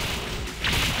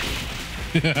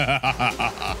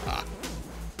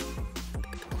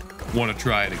 Want to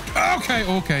try it again?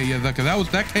 Okay, yeah,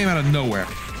 that came out of nowhere.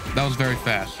 That was very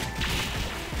fast.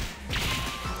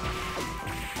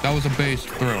 That was a base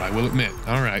throw, I will admit.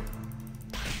 All right.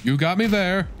 You got me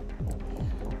there.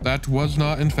 That was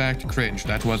not, in fact, cringe.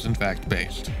 That was, in fact,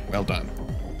 based. Well done.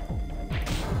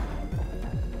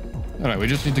 All right, we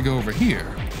just need to go over here.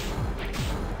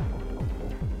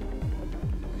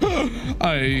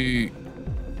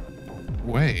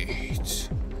 Wait.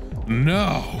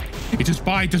 No. It is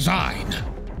by design.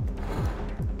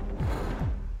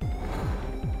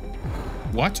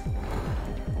 What?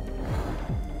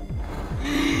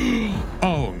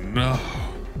 Oh, no.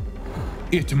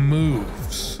 It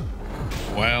moves.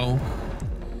 Well,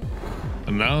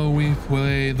 now we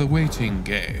play the waiting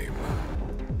game.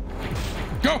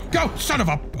 Go, son of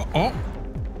a... Oh.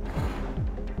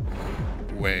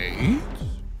 Wait.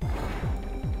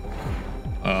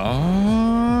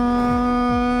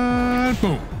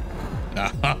 Boom.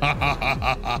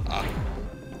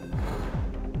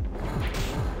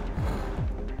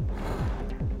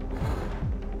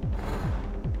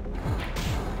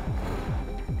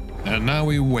 And now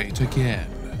we wait again.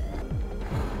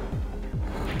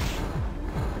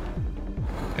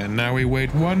 And now we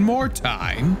wait one more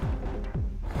time.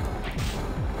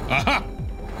 Aha!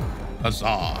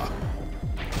 Huzzah.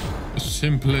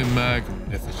 Simply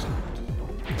magnificent.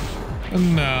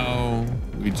 And now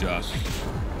we just...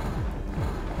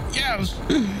 Yes!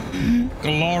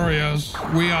 Glorious.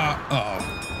 We are... Oh.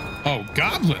 Oh,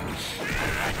 goblins.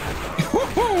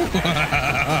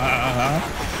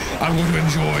 I'm going to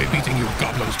enjoy beating you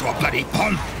goblins to a bloody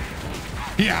pulp.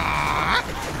 Yeah.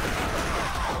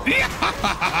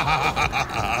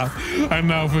 And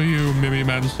now for you, Mimi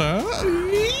Mancer.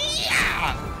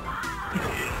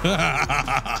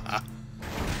 Yeah.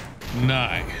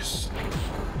 Nice.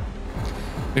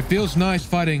 It feels nice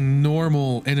fighting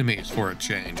normal enemies for a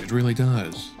change. It really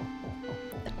does.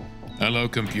 Hello,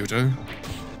 computer.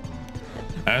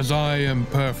 As I am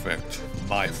perfect,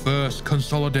 my first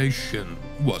consolidation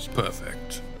was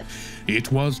perfect.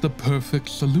 It was the perfect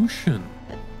solution.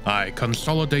 I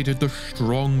consolidated the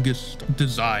strongest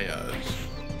desires.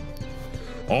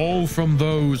 All from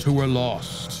those who were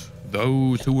lost,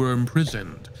 those who were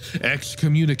imprisoned,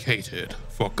 excommunicated,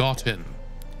 forgotten,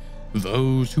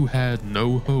 those who had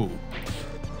no hope.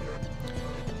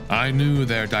 I knew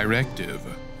their directive,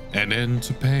 an end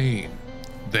to pain.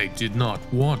 They did not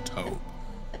want hope,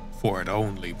 for it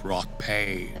only brought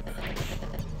pain.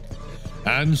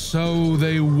 And so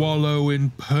they wallow in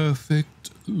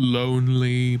perfect,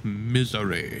 lonely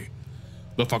misery,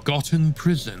 the forgotten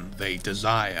prison they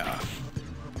desire.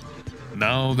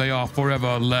 Now they are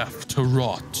forever left to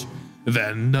rot,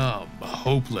 their numb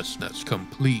hopelessness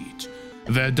complete.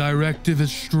 Their directive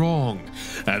is strong,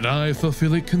 and I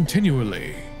fulfill it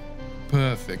continually,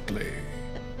 perfectly.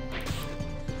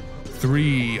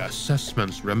 3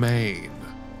 assessments remain.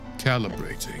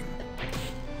 Calibrating.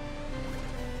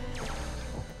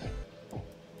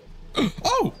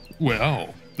 Oh,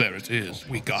 well, there it is.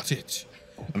 We got it.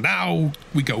 Now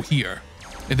we go here,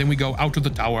 and then we go out of the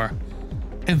tower,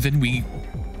 and then we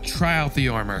try out the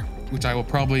armor, which I will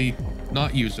probably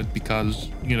not use it because,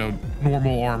 you know,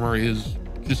 normal armor is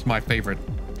just my favorite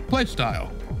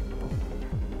playstyle.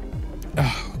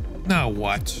 Now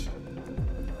what?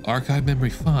 Archive memory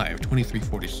 5,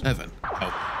 2347.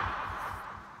 Oh.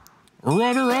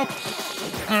 Runner-up.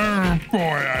 Oh boy,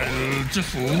 I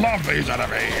just love these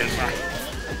enemies.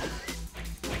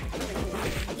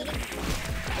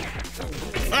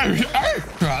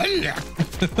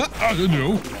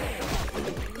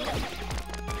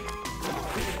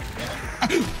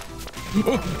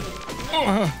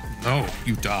 No. No,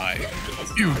 you die.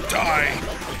 You die.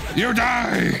 You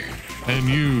die. And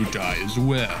you die as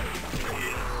well.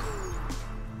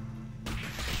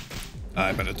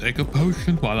 I better take a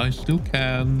potion while I still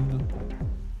can.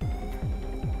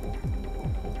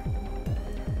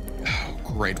 Oh,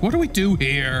 great. What do we do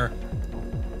here?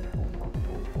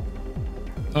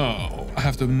 Oh, I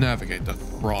have to navigate the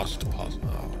frost puzzle.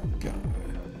 Oh, God.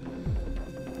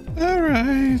 All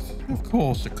right. Of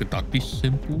course, it could not be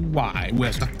simple. Why?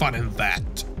 Where's the fun in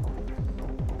that?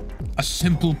 A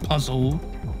simple puzzle?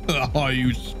 Are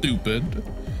you stupid?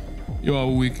 You are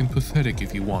weak and pathetic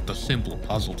if you want a simple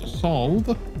puzzle to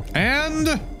solve.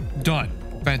 And done.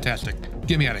 Fantastic.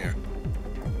 Get me out of here.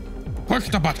 Push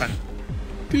the button.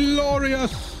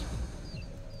 Glorious.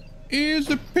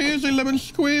 Easy peasy lemon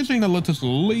squeezy. Now let us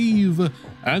leave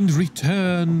and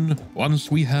return once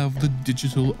we have the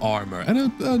digital armor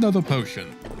and another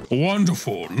potion.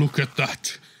 Wonderful. Look at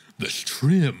that. This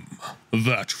trim,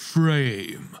 that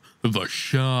frame, the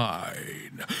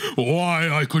shine. Why,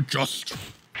 I could just...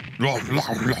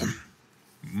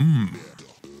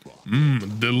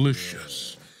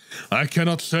 Delicious. I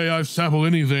cannot say I've sampled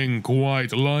anything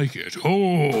quite like it.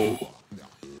 Oh,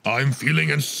 I'm feeling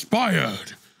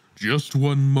inspired. Just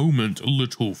one moment,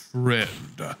 little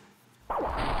friend.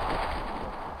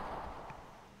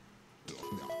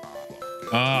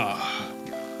 Ah,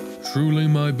 truly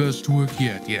my best work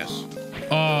yet, yes.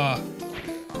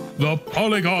 The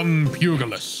Polygon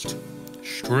Pugilist.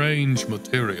 Strange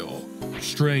material,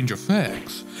 strange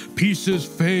effects. Pieces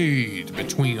fade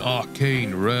between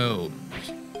arcane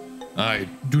realms. I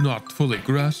do not fully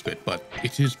grasp it, but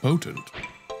it is potent.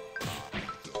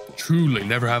 Truly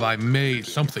never have I made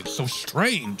something so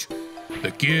strange.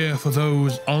 The gear for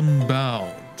those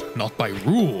unbound, not by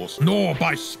rules, nor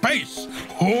by space.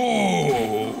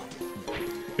 Oh!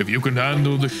 If you can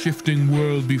handle the shifting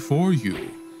world before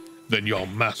you, then your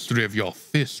mastery of your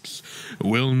fists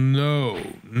will know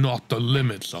not the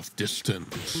limits of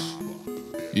distance.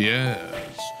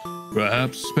 Yes,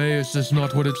 perhaps space is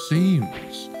not what it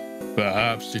seems.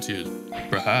 Perhaps it is.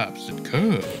 Perhaps it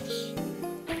curves.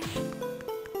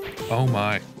 Oh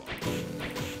my.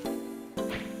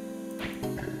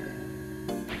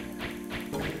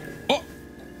 Oh!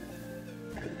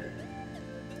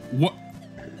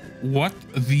 What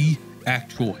the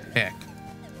actual heck?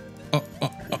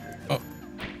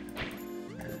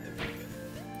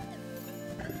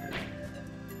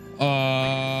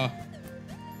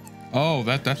 Oh,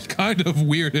 that's kind of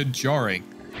weird and jarring.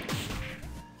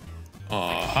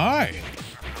 hi.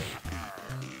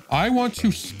 I want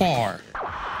to spar.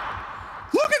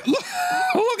 Look,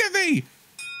 look at me.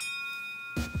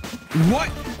 What?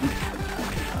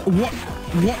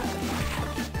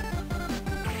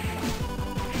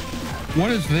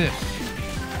 What is this?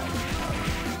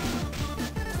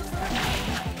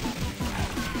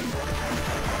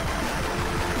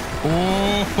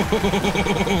 Oh.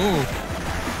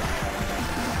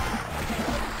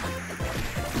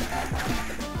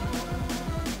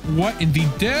 What in the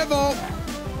devil?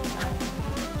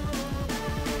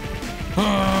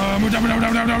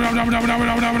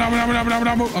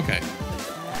 Okay.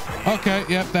 Okay,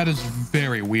 yep, that is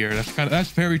very weird.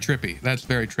 That's very trippy. That's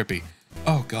very trippy.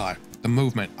 Oh god, the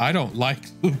movement. I don't like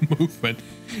the movement.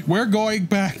 We're going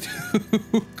back to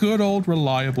good old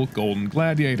reliable Golden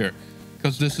Gladiator,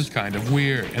 because this is kind of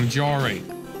weird and jarring.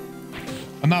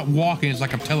 I'm not walking, it's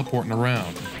like I'm teleporting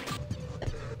around.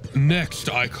 Next,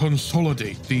 I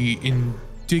consolidate the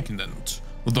indignant,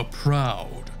 the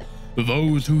proud,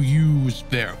 those who use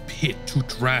their pit to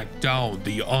drag down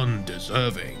the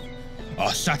undeserving.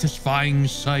 A satisfying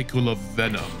cycle of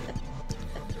venom.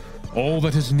 All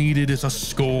that is needed is a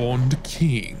scorned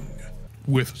king,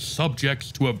 with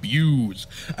subjects to abuse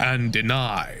and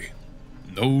deny.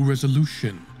 No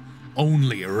resolution,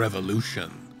 only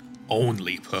revolution,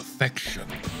 only perfection.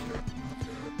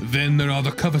 Then there are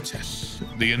the covetous,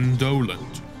 the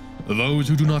indolent, those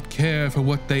who do not care for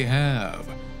what they have.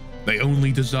 They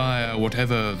only desire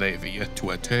whatever they've yet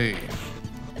to attain.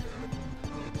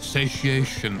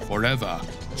 Satiation forever,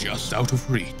 just out of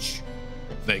reach.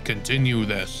 They continue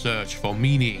their search for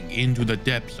meaning into the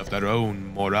depths of their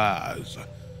own morass.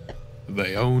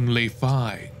 They only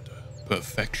find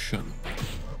perfection.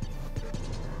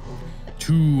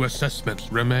 2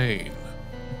 assessments remain.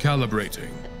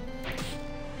 Calibrating.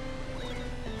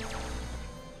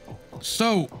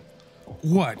 So,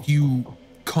 what, you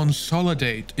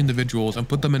consolidate individuals and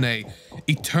put them in a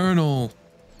eternal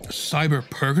cyber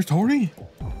purgatory?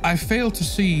 I fail to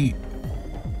see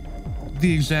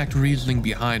the exact reasoning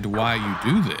behind why you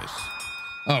do this.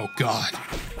 Oh god.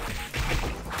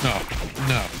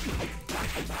 No.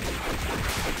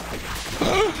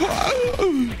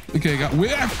 Okay, got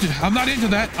whipped. I'm not into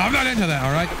that, all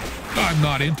right? I'm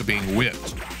not into being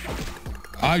whipped.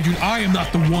 I am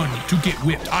not the one to get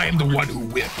whipped. I am the one who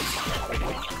whips.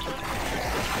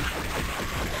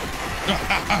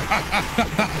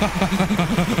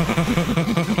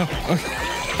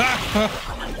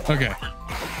 Okay.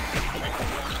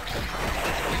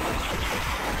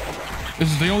 This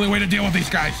is the only way to deal with these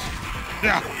guys.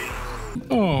 Yeah.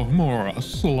 Oh, more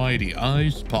slidey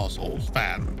ice puzzles.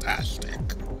 Fantastic.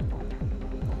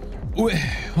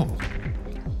 Well,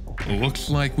 looks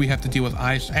like we have to deal with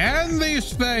ice and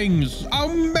these things.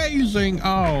 Amazing.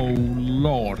 Oh,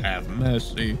 Lord have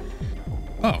mercy.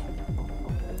 Oh.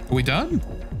 Are we done?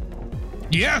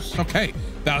 Yes, okay.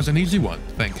 That was an easy one,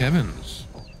 thank heavens.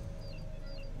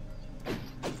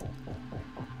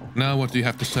 Now what do you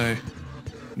have to say?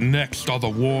 Next are the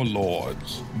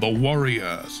warlords, the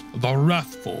warriors, the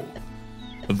wrathful,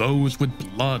 those with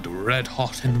blood red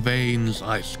hot in veins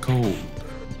ice cold.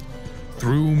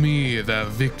 Through me, their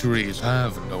victories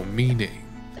have no meaning.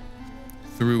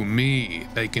 Through me,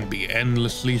 they can be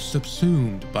endlessly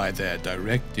subsumed by their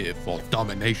directive for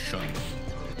domination.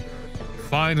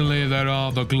 Finally, there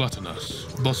are the gluttonous,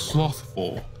 the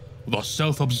slothful, the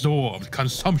self-absorbed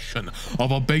consumption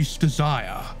of a base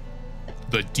desire,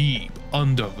 the deep,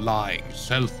 underlying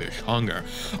selfish hunger.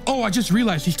 Oh, I just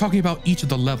realized he's talking about each of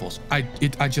the levels. I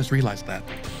just realized that.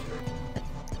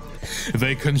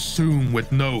 They consume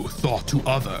with no thought to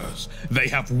others. They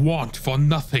have want for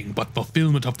nothing but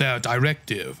fulfillment of their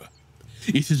directive.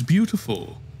 It is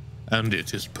beautiful, and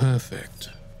it is perfect.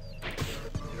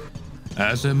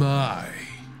 As am I.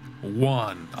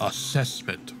 1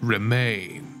 assessment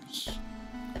remains.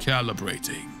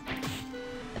 Calibrating.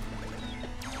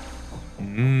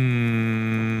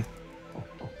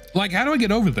 Like, how do I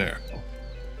get over there?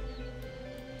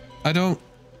 I don't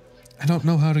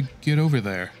know how to get over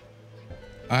there.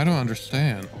 I don't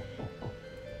understand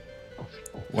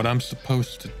what I'm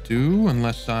supposed to do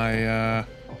unless I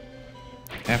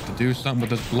have to do something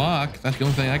with this block. That's the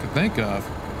only thing I can think of.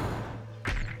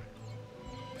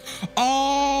 Oh,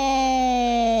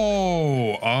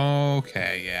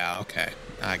 okay, yeah, okay.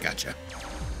 I gotcha.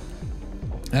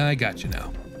 I got you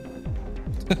now.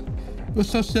 It was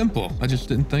so simple. I just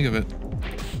didn't think of it.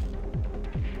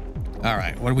 All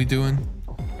right, what are we doing?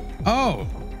 Oh,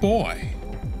 boy.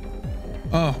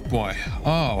 Oh, boy.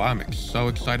 Oh, I'm so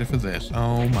excited for this.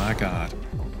 Oh, my God.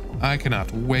 I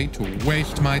cannot wait to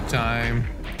waste my time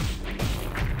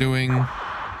doing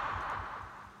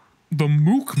The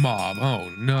mook mob. Oh,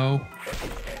 no.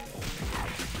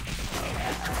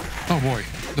 Oh, boy.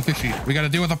 The fishy. We gotta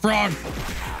deal with the frog.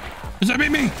 Is that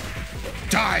Mimi?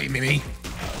 Die, Mimi.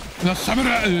 The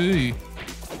summoner.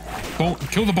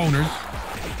 Kill the boners.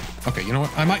 Okay, you know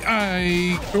what? I'm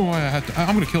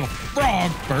gonna kill a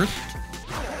frog first.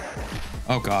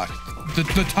 Oh, God. The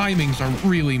timings are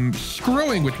really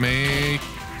screwing with me.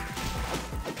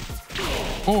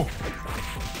 Oh.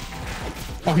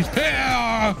 Oh, he's...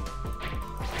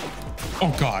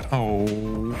 Oh, God. Oh,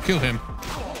 kill him.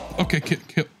 Okay, kill.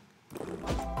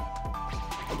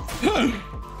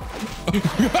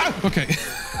 Okay.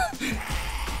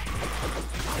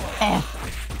 Oh,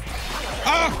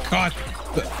 God.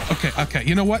 Okay.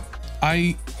 You know what?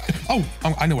 I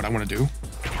know what I want to do.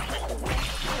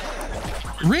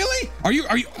 Really? Are you,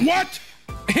 what?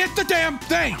 Hit the damn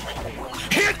thing.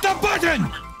 Hit the button.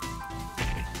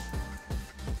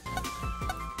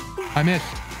 I missed.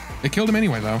 It killed him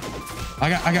anyway, though. I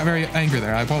got very angry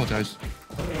there. I apologize.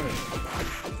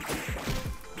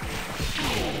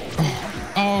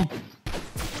 Oh,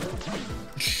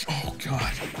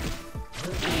 God.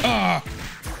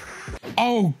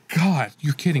 Oh, God.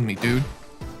 You're kidding me, dude.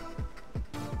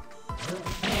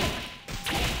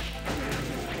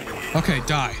 Okay,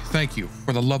 die. Thank you.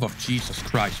 For the love of Jesus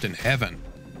Christ in heaven.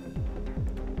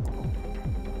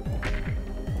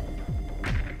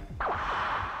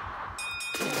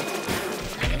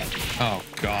 Oh,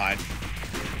 God.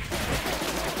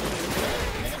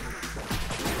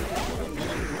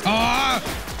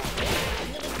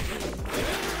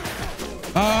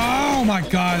 Oh, my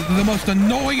God. The most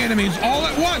annoying enemies all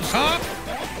at once, huh?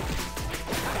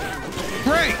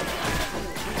 Great.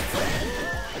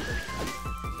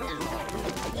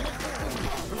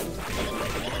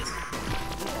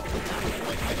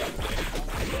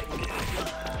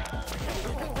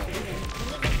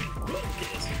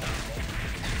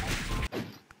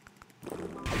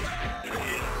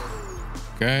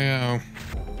 Okay,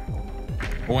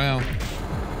 well.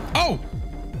 Oh!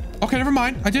 Okay, never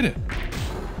mind. I did it.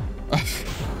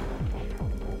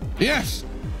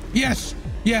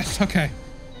 Yes, okay.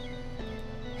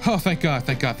 Oh, thank God.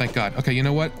 Okay, you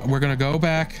know what? We're gonna go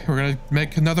back. We're gonna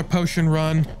make another potion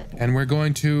run, and we're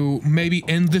going to maybe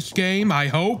end this game, I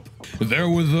hope. There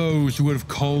were those who would have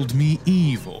called me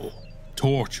evil,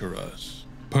 torturers,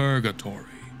 purgatory.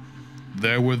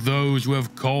 There were those who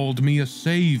have called me a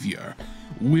savior,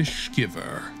 wish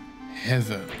giver,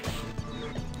 heaven.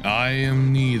 I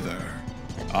am neither.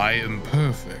 I am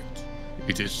perfect.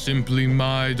 It is simply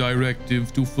my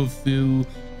directive to fulfill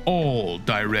all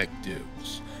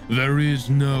directives. There is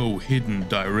no hidden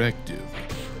directive.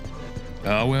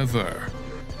 However,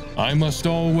 I must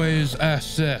always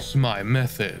assess my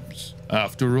methods.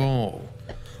 After all,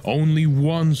 only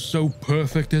one so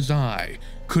perfect as I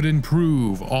could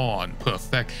improve on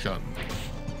perfection.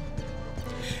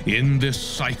 In this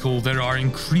cycle, there are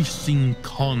increasing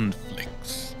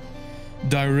conflicts.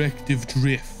 Directive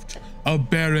drift,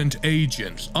 aberrant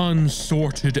agents,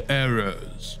 unsorted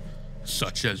errors,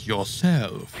 such as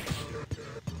yourself.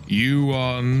 You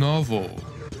are novel.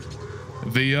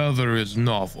 The other is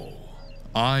novel.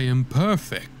 I am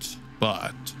perfect,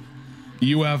 but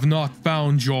you have not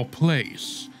found your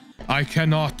place. I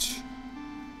cannot...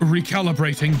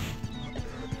 Recalibrating.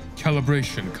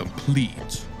 Calibration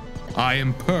complete. I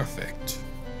am perfect.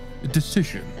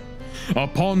 Decision.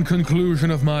 Upon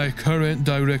conclusion of my current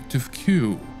directive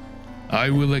queue, I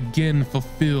will again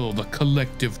fulfill the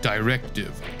collective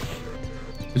directive.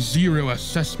 0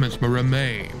 assessments may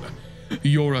remain.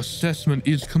 Your assessment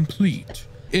is complete.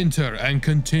 Enter and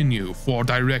continue for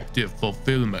directive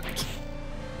fulfillment.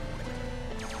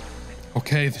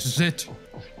 Okay, this is it.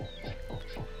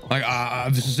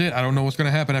 This is it. I don't know what's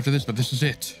gonna happen after this, but this is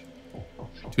it.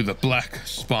 To the Black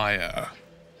Spire.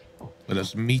 Let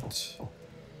us meet.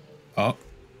 What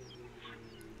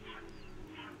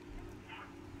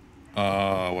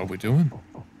are we doing?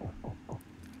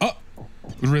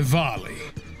 Rivali,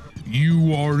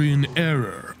 you are in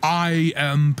error. I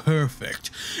am perfect.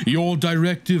 Your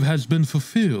directive has been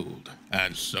fulfilled,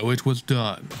 and so it was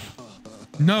done.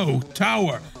 No,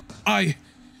 Tower,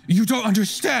 you don't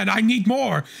understand. I need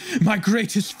more. My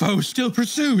greatest foe still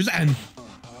pursues, and...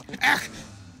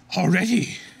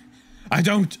 already? I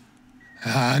don't...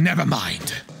 never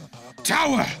mind.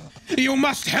 Tower, you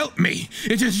must help me.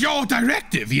 It is your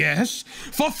directive, yes?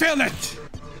 Fulfill it.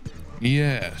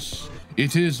 Yes,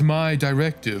 it is my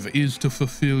directive is to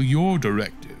fulfill your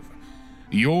directive.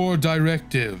 Your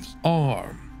directives: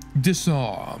 arm,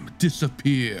 disarm,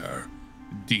 disappear,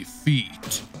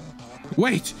 defeat.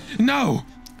 Wait, no!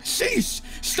 Cease!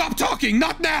 Stop talking,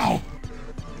 not now!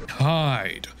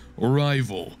 Hide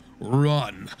rival,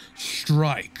 run,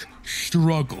 strike,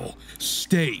 struggle,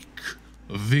 stake,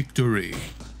 victory.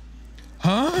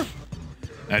 Huh?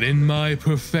 And in my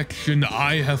perfection,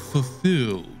 I have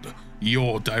fulfilled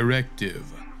your directive.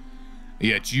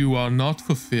 Yet you are not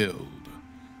fulfilled.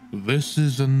 This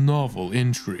is a novel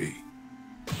entry.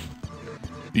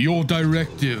 Your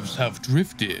directives have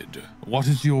drifted. What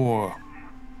is your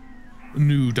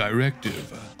new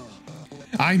directive?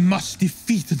 I must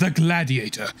defeat the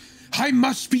gladiator. I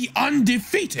must be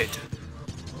undefeated.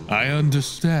 I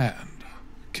understand.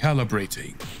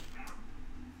 Calibrating.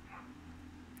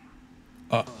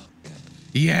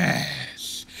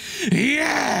 Yes.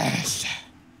 Yes.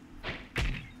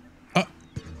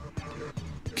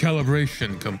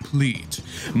 Calibration complete.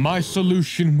 My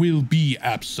solution will be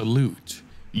absolute.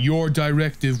 Your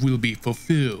directive will be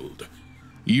fulfilled.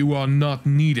 You are not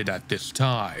needed at this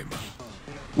time.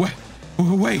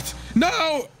 Wait,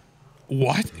 no!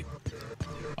 What?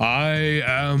 I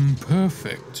am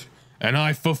perfect, and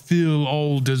I fulfill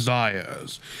all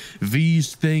desires.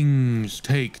 These things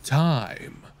take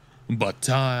time, but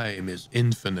time is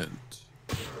infinite.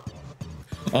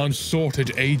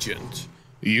 Unsorted agent,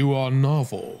 you are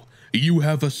novel. You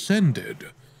have ascended,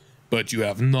 but you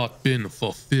have not been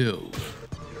fulfilled.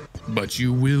 But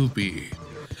you will be.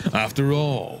 After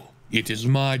all, it is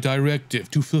my directive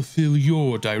to fulfill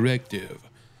your directive.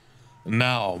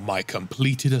 Now, my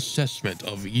completed assessment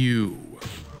of you.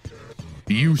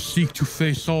 You seek to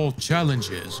face all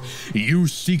challenges. You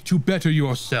seek to better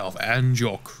yourself and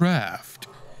your craft.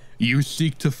 You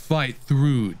seek to fight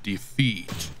through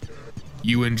defeat.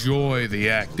 You enjoy the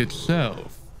act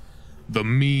itself. The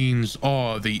means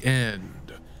are the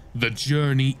end. The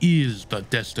journey is the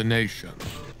destination.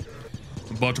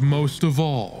 But most of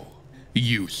all,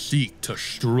 you seek to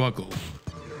struggle.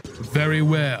 Very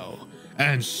well,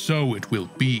 and so it will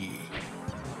be.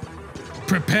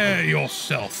 Prepare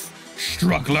yourself,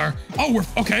 struggler. Oh, we're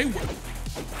okay.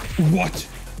 What?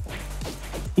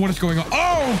 What is going on?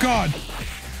 Oh, God.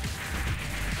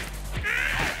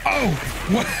 Oh,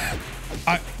 what?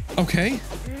 Okay.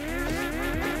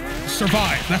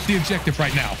 Survive. That's the objective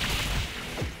right now.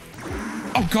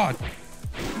 Oh, God.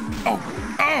 Oh.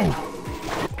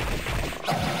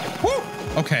 Woo.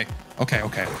 Okay.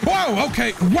 Whoa,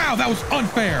 okay. Wow, that was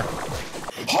unfair.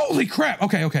 Holy crap.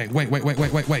 Okay. Wait.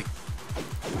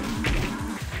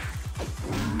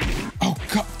 Oh,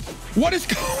 God. What is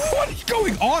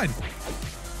going on?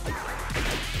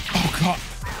 Oh, God.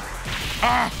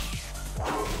 Ah.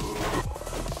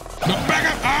 No, back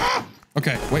up. Ah.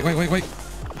 Okay, wait.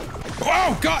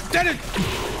 Oh, God, that is...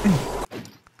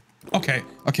 Okay,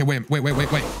 wait.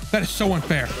 That is so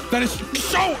unfair. That is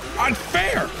so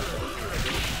unfair.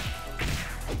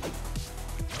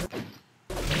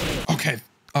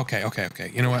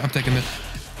 Okay. You know what? I'm taking this.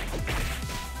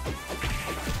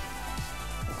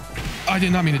 I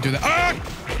did not mean to do that. Ah!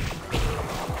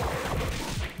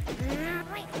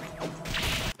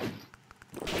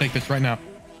 Take this right now.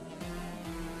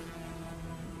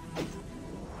 Oh,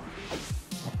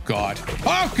 God.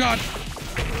 Oh, God!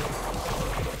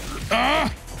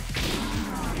 Ah!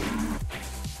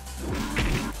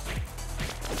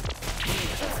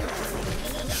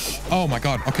 Oh my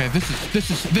God. Okay, this is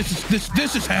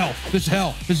hell. This is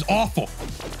hell. This is awful.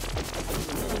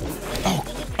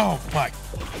 Oh my.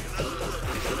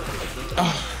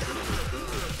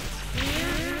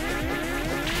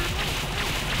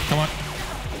 Come on.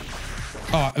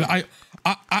 Oh,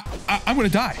 I'm gonna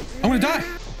die.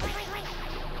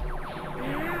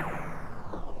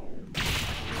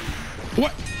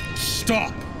 What?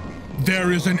 Stop.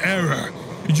 There is an error.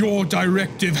 Your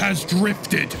directive has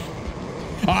drifted.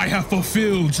 I have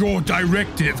fulfilled your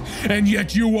directive, and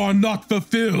yet you are not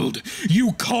fulfilled.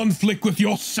 You conflict with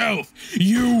yourself.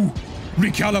 You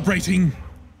recalibrating.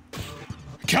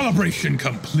 Calibration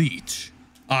complete.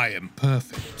 I am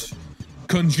perfect.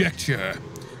 Conjecture.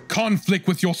 Conflict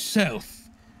with yourself.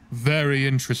 Very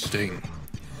interesting.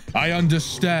 I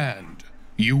understand.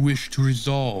 You wish to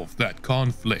resolve that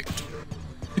conflict.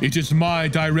 It is my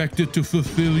directive to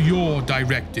fulfill your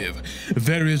directive.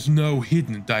 There is no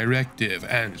hidden directive,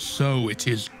 and so it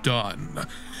is done.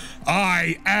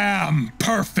 I am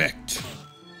perfect.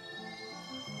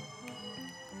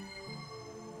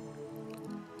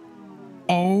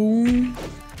 Oh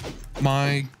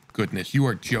my goodness, you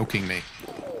are joking me.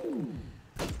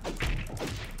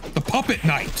 The puppet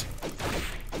knight.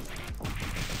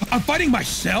 I'm fighting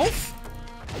myself?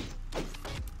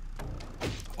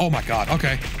 Oh my God,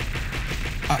 okay.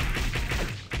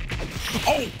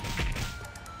 Oh!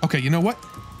 Okay, you know what?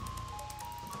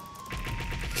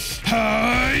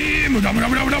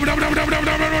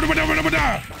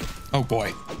 Oh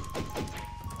boy.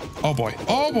 Oh boy.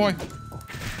 Oh boy.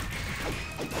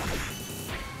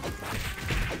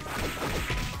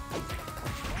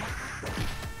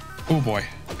 Oh boy.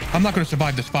 I'm not gonna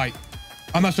survive this fight.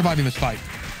 I'm not surviving this fight.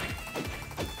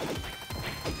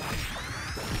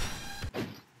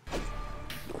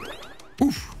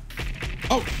 Oof.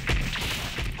 Oh.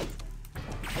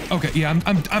 Okay, yeah, I'm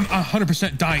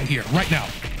 100% dying here right now.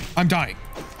 I'm dying.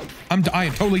 I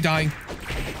am totally dying.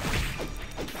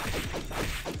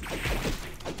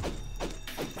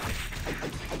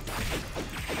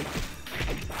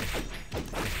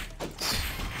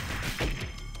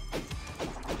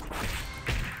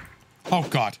 Oh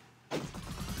God.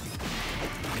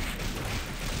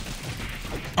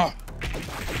 Oh.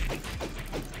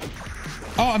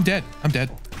 Oh, I'm dead. I'm dead.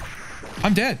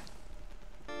 I'm dead.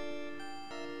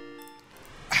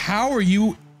 How are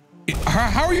you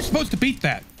supposed to beat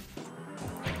that?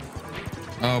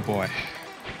 Oh boy.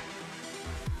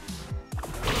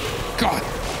 God.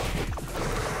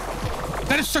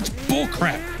 That is such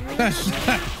bullcrap. That's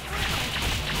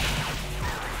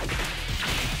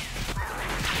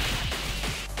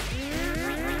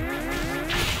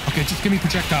okay, just give me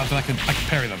projectiles and I can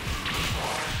parry them.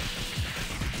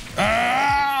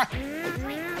 Ah!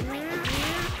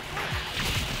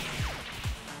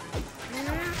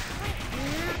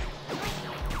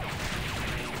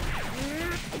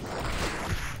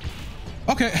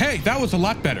 Okay, hey, that was a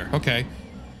lot better. Okay.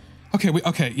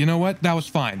 Okay, you know what? That was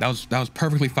fine. That was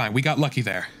perfectly fine. We got lucky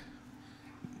there.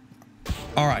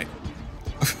 All right.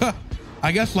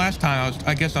 I guess last time I was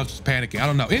just panicking. I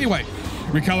don't know. Anyway,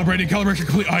 recalibrating, calibration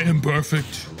complete. I am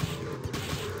perfect.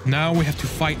 Now we have to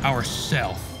fight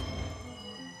ourselves.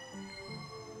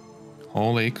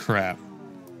 Holy crap.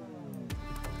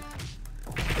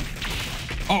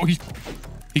 Oh,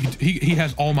 he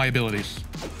has all my abilities.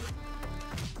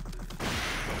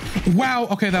 Wow,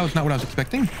 okay, that was not what I was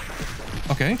expecting.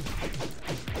 Okay.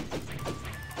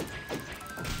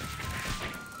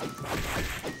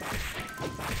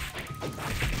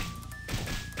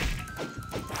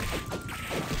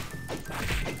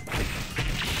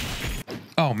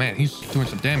 Oh man, he's doing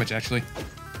some damage actually.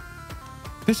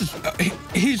 This is,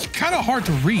 he's kind of hard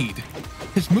to read.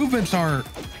 His movements are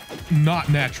not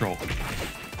natural.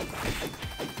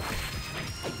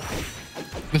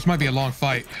 This might be a long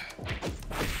fight.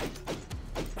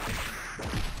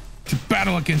 To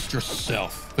battle against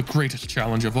yourself, the greatest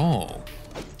challenge of all.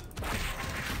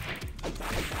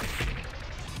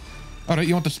 All right,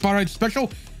 you want the Spotlight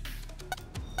Special?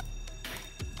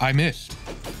 I missed.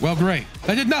 Well, great.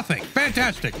 That did nothing.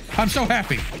 Fantastic. I'm so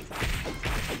happy.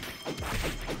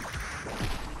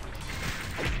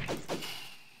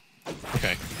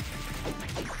 Okay.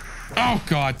 Oh,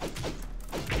 God.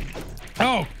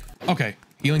 Oh, okay.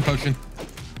 Healing potion.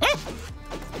 Oh!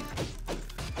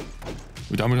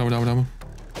 We're done.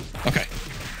 Okay.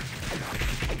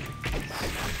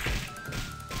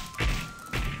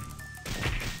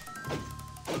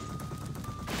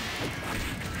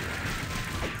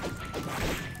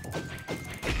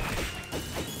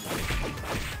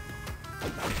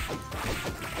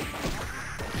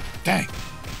 Dang.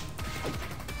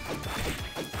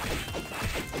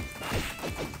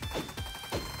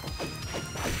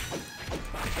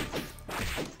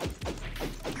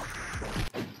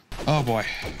 Oh boy.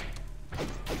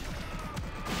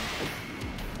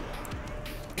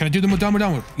 Can I do the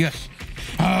Mudamu? Yes.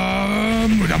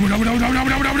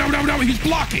 He's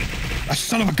blocking. A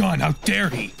son of a gun. How dare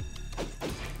he?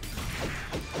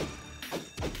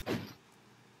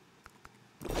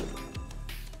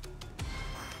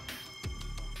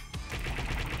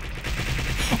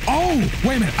 Oh,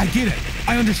 wait a minute. I get it.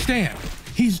 I understand.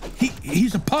 He's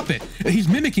a puppet. He's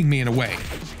mimicking me in a way.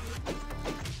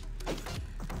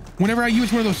 Whenever I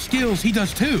use one of those skills, he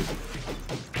does too.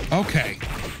 Okay.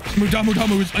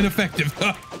 Mudamu is ineffective.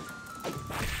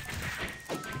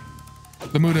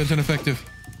 The Muda is ineffective.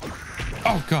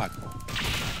 Oh, God.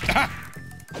 Ah!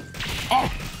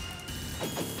 Oh!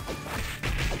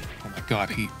 Oh, my God.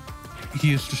 He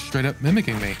is just straight up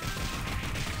mimicking me.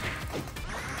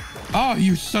 Oh,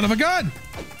 you son of a gun!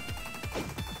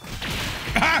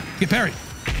 Ah! Get parried.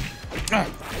 Ah.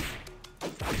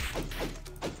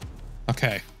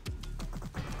 Okay.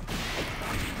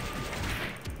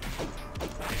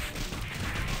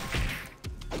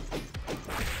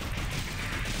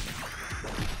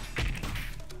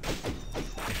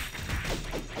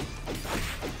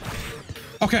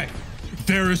 Okay.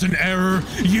 There is an error.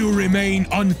 You remain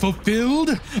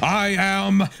unfulfilled. I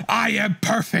am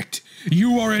perfect.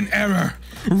 You are in error.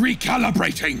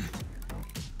 Recalibrating.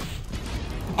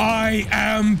 I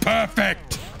am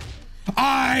perfect.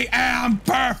 I am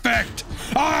perfect.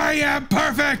 I am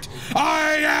perfect.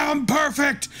 I am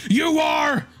perfect. You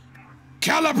are.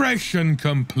 Calibration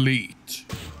complete.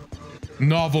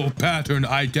 Novel pattern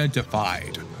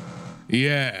identified.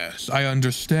 Yes, I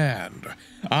understand.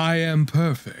 I am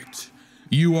perfect.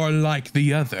 You are like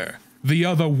the other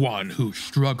one who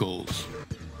struggles.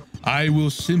 I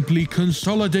will simply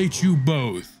consolidate you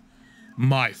both.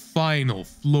 My final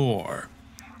floor.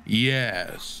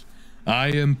 Yes, I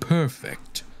am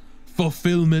perfect.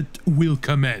 Fulfillment will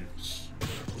commence.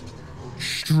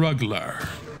 Struggler,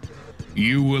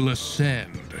 you will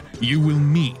ascend. You will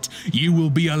meet. You will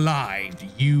be aligned.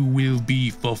 You will be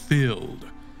fulfilled.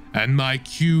 And my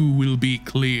queue will be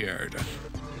cleared.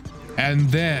 And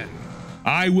then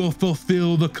I will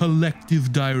fulfill the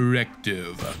collective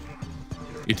directive.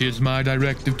 It is my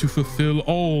directive to fulfill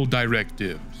all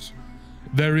directives.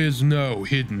 There is no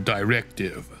hidden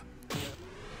directive.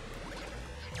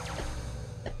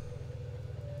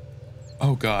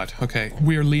 Oh God, okay.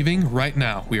 We are leaving right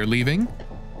now. We are leaving.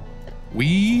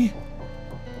 We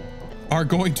are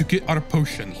going to get our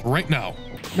potions right now.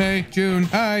 May, June,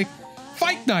 hi.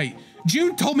 Fight night.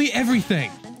 June told me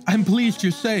everything. I'm pleased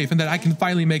you're safe and that I can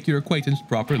finally make your acquaintance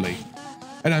properly.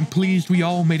 And I'm pleased we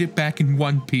all made it back in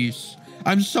one piece.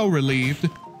 I'm so relieved.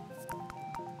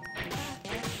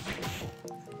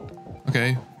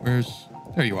 Okay,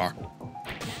 there you are.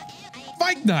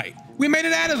 Fight night! We made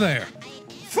it out of there!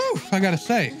 Phew, I gotta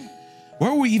say,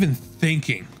 what were we even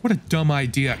thinking? What a dumb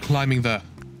idea climbing the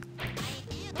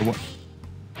what?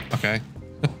 Okay.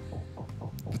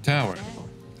 The tower.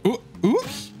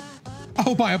 Oops!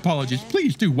 Oh, my apologies.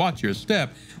 Please do watch your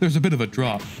step. There's a bit of a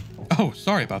drop. Oh,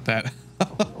 sorry about that.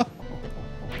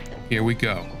 Here we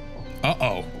go.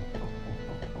 Uh-oh.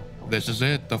 This is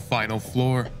it, the final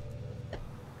floor.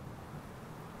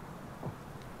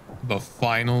 The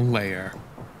final layer.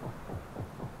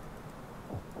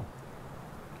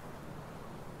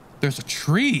 There's a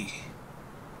tree.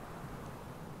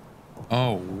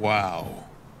 Oh, wow.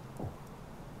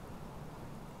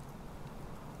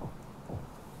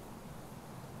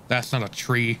 That's not a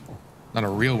tree. Not a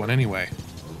real one anyway.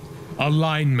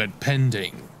 Alignment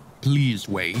pending. Please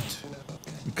wait.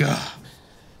 Gah.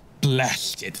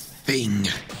 Blasted thing.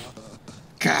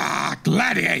 Gah.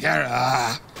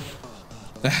 Gladiator.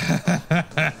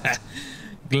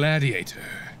 Gladiator.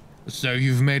 So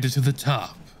you've made it to the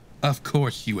top. Of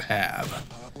course you have.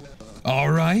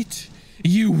 All right.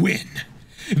 You win.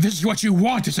 This is what you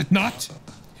want, is it not?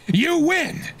 You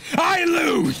win. I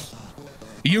lose.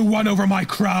 You won over my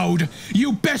crowd.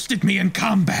 You bested me in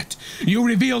combat. You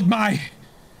revealed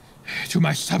to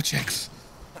my subjects.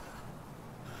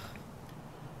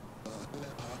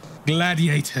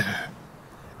 Gladiator,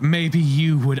 maybe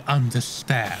you would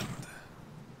understand.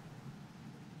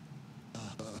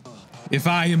 If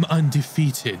I am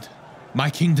undefeated,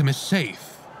 my kingdom is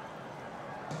safe.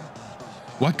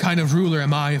 What kind of ruler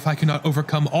am I if I cannot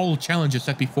overcome all challenges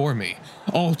set before me?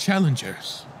 All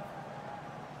challengers.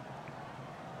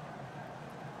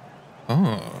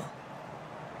 Oh.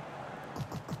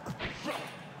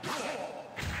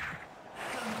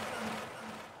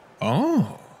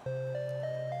 Oh.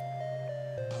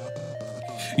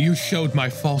 You showed my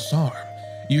false arm.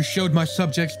 You showed my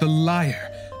subjects the liar,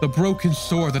 the broken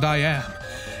sword that I am.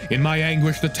 In my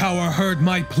anguish, the tower heard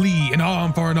my plea, an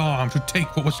arm for an arm, to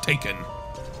take what was taken.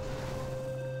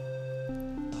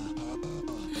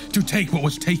 To take what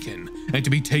was taken, and to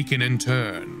be taken in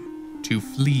turn. To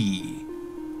flee.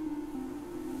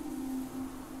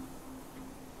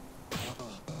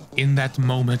 In that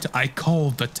moment, I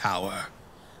called the tower.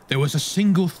 There was a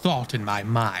single thought in my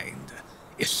mind.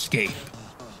 Escape.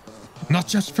 Not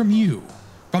just from you,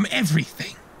 from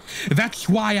everything. That's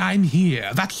why I'm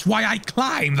here. That's why I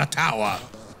climb the tower.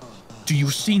 Do you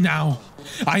see now?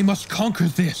 I must conquer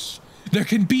this. There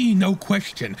can be no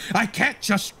question. I can't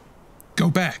just go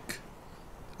back.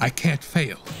 I can't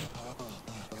fail.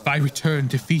 If I return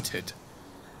defeated,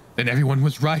 then everyone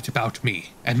was right about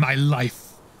me, and my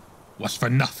life was for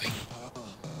nothing.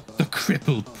 The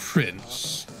crippled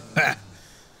prince.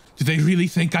 Do they really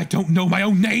think I don't know my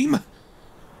own name?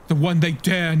 The one they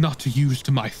dare not to use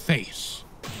to my face.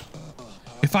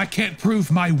 If I can't prove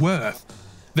my worth,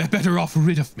 they're better off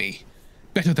rid of me.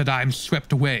 Better that I'm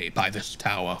swept away by this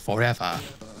tower forever.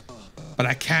 But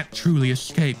I can't truly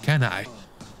escape, can I?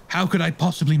 How could I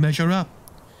possibly measure up?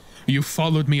 You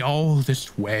followed me all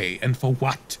this way, and for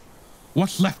what?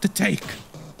 What's left to take?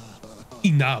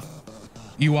 Enough.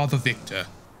 You are the victor,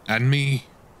 and me,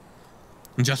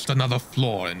 just another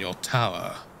flaw in your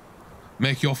tower.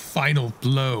 Make your final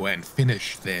blow and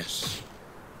finish this.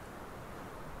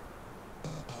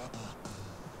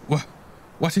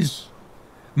 What is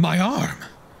my arm?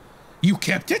 You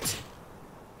kept it?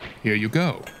 Here you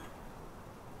go.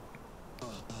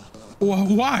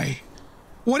 Why?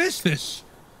 What is this?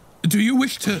 Do you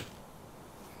wish to...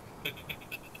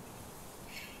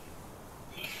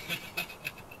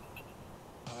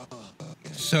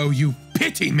 So you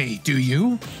pity me, do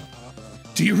you?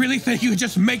 Do you really think you could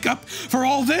just make up for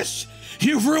all this?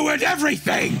 You've ruined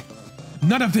everything!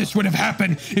 None of this would have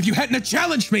happened if you hadn't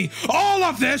challenged me. All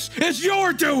of this is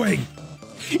your doing.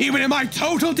 Even in my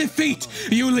total defeat,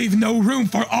 you leave no room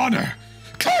for honor.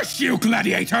 Curse you,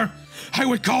 gladiator! I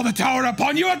would call the tower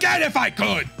upon you again if I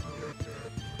could.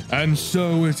 And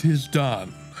so it is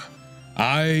done.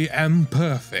 I am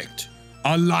perfect.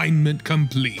 Alignment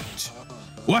complete.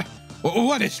 What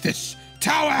is this?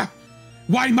 Tower?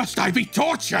 Why must I be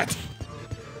tortured?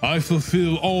 I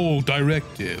fulfill all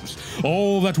directives.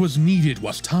 All that was needed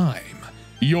was time.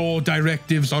 Your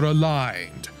directives are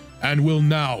aligned and will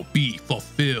now be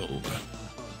fulfilled.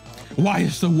 Why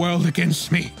is the world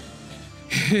against me?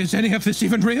 Is any of this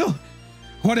even real?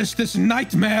 What is this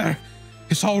nightmare?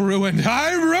 It's all ruined.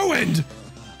 I'm ruined!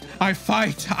 I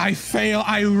fight, I fail,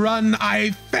 I run,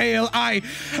 I fail, I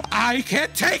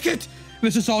can't take it!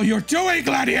 This is all you're doing,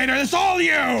 gladiator! This is all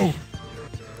you!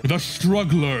 The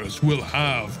strugglers will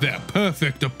have their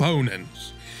perfect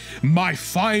opponents. My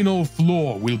final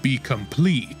floor will be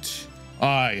complete.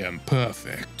 I am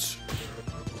perfect.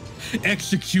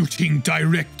 Executing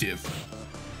directive.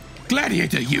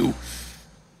 Gladiator, you...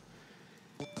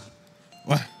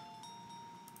 What?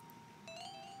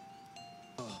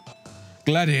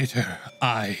 Gladiator,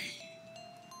 I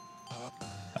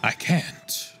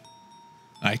can't.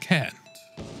 I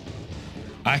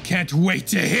can't wait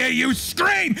to hear you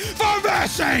scream for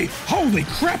mercy! Holy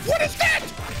crap, what is that?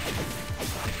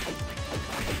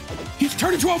 He's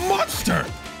turned into a monster!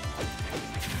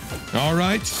 All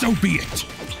right, so be it.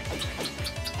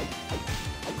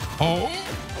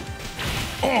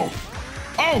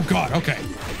 Oh God, okay.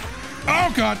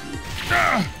 Oh God.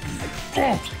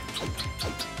 Oh.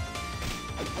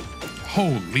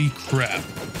 Holy crap.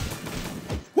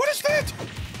 What is that?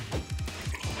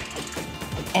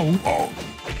 Oh.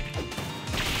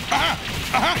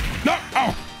 No,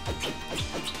 oh.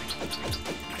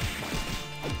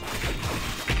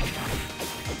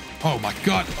 Oh my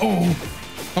God, oh.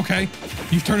 Okay,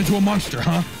 you've turned into a monster,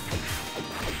 huh?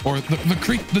 Or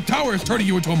the tower is turning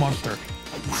you into a monster.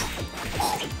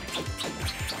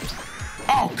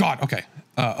 Oh God, okay.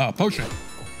 Potion.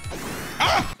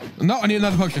 Ah! No, I need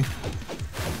another potion.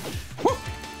 Woo!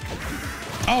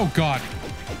 Oh God.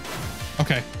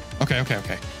 Okay.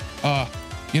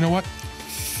 You know what?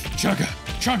 Chugga,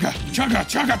 choo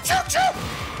choo!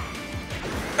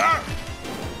 Ah!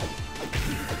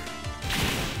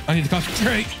 I need to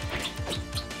concentrate.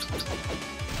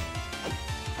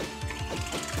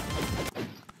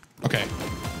 Okay.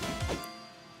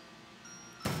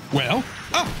 Well,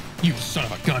 you son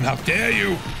of a gun, how dare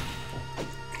you!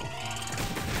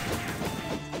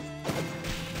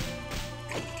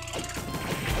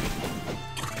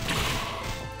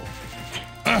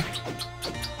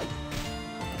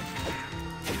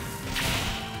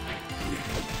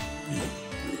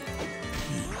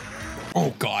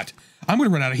 Oh God, I'm gonna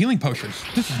run out of healing potions.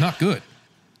 This is not good.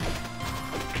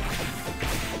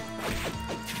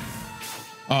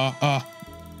 All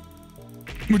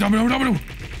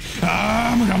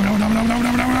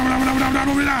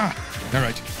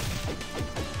right.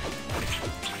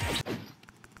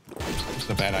 This is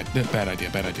a bad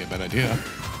idea.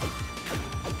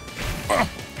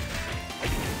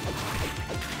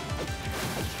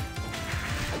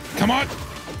 Come on.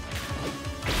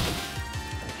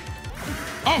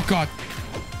 Oh God.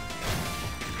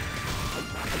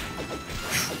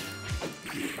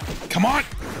 Come on.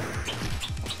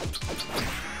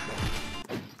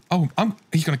 Oh,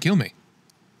 he's gonna kill me.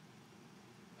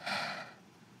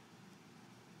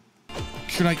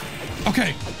 Should I?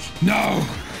 Okay. No,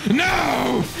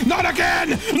 not again.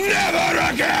 Never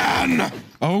again.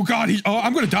 Oh God,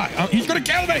 I'm gonna die. He's gonna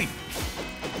kill me.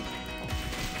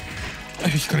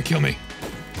 He's gonna kill me.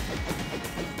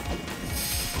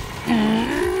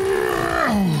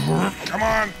 Come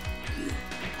on.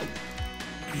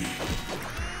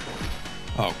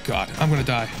 Oh God, I'm gonna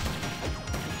die.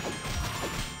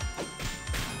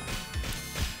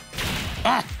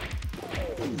 Ah!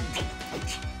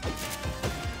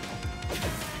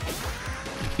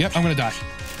 Yep, I'm gonna die.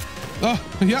 Oh,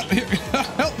 yeah, here,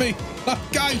 help me,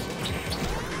 guys.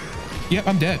 Yep,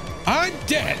 I'm dead. I'm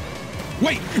dead.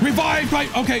 Wait, revive my,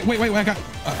 okay, wait,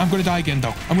 I'm gonna die again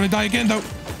though. I'm gonna die again.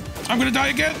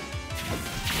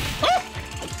 Ah!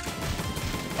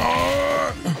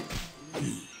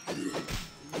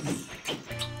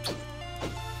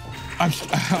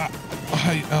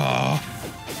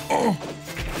 Oh.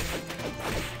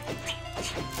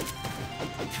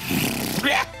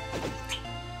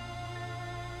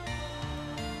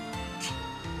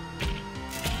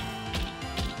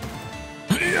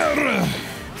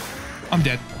 I'm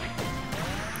dead.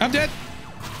 I'm dead.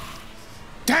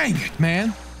 Dang it,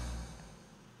 man.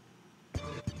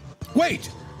 Wait.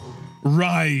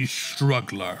 Rise,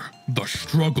 struggler. The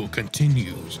struggle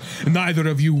continues. Neither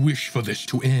of you wish for this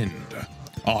to end.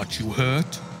 Aren't you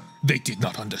hurt? They did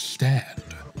not understand.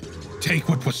 Take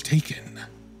what was taken.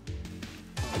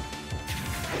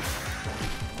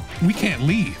 We can't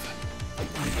leave.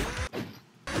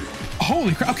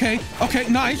 Holy crap. Okay. Okay,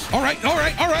 nice. All right, all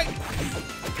right, all right.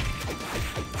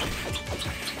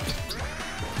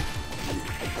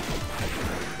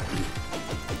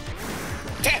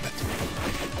 Damn it.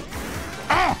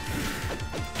 Ah!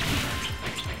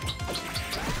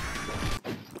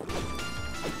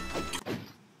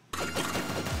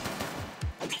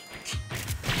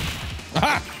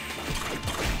 Aha!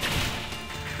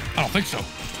 I don't think so.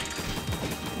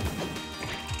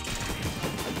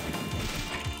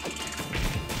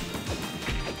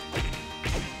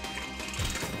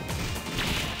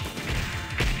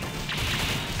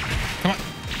 Come on.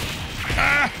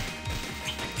 Ah!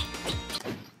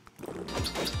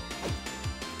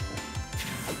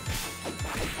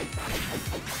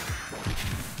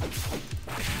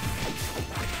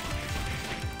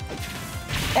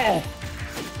 Oh!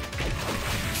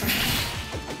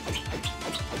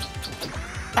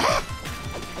 Ah!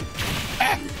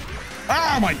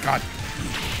 Ah! Oh my God!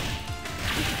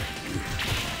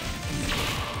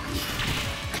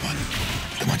 Come on.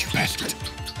 Come on, you bastard.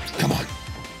 Come on.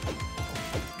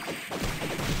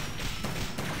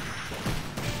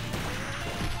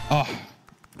 Oh.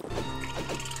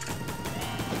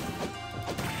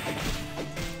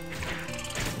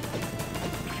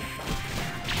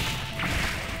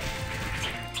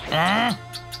 Ah!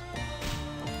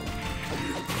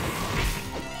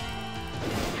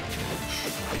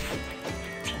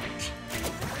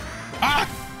 Ah!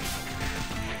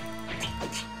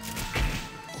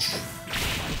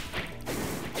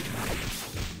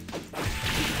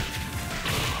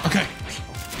 Okay.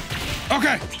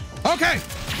 Okay. Okay.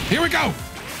 Here we go.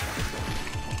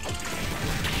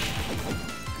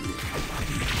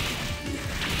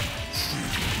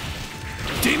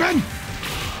 Demon!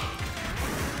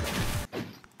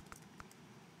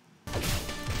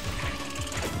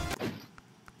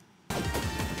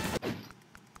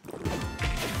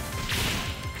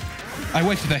 I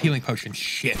wasted that healing potion.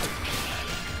 Shit.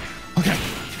 Okay.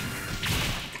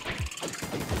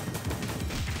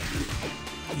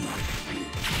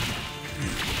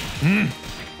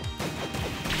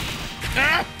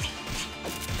 Ah!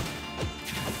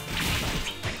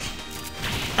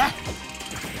 Ah!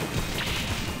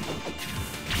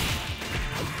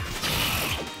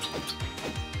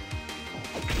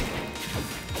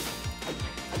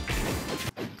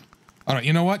 All right,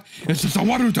 you know what? This is a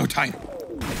Warudo time.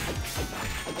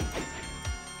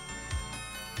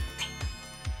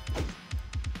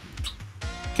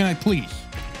 Can I please?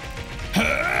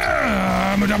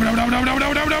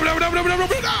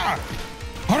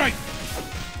 All right.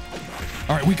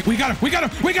 All right, we got him. We got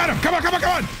him. We got him. Come on, come on,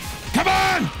 come on. Come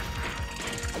on.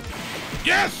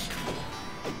 Yes.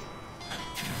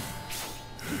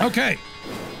 Okay.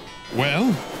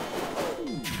 Well.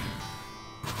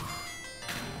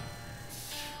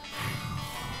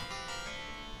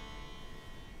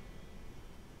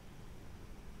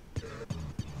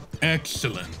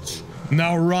 Excellent.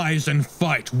 Now rise and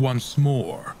fight once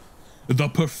more. The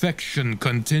perfection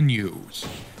continues.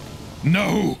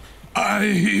 No,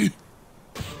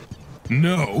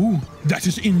 No, that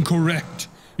is incorrect.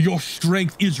 Your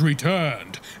strength is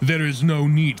returned. There is no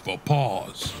need for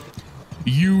pause.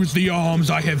 Use the arms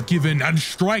I have given and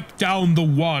strike down the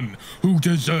one who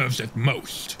deserves it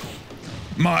most.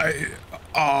 My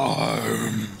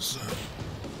arms.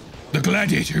 The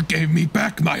gladiator gave me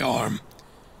back my arm.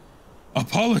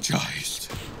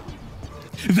 Apologized.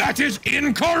 That is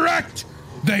incorrect!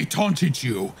 They taunted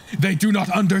you. They do not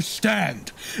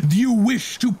understand. You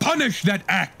wish to punish that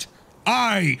act.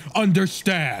 I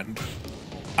understand.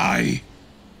 I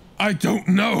don't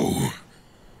know.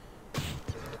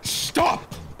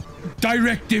 Stop!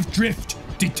 Directive drift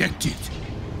detected.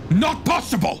 Not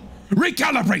possible!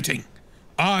 Recalibrating!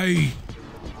 I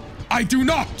do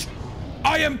not!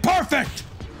 I am perfect!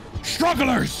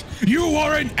 Strugglers, you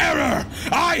are in error!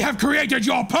 I have created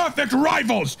your perfect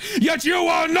rivals, yet you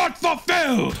are not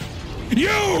fulfilled!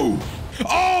 You!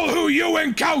 All who you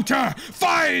encounter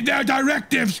find their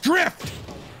directives drift!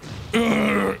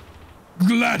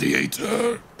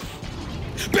 Gladiator!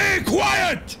 Be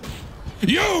quiet!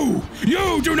 You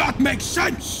do not make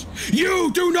sense!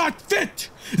 You do not fit!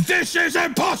 This is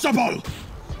impossible!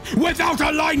 Without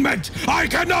alignment, I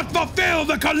cannot fulfill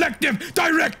the collective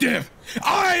directive!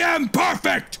 I am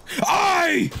perfect!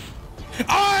 I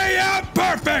am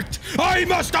perfect! I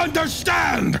must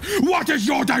understand! What is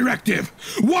your directive?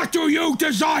 What do you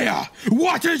desire?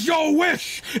 What is your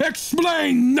wish?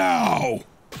 Explain now!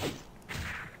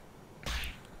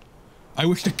 I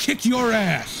wish to kick your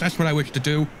ass. That's what I wish to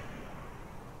do.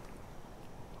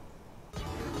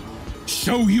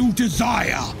 So you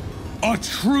desire a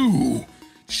true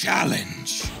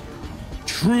challenge.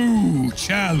 True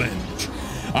challenge.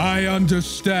 I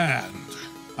understand.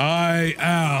 I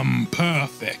am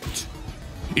perfect.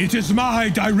 It is my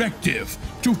directive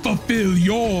to fulfill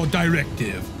your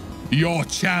directive, your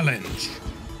challenge.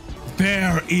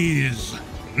 There is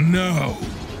no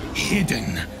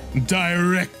hidden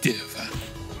directive.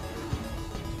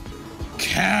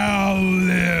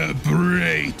 Calibrating.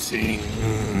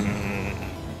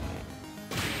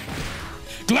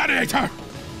 Gladiator,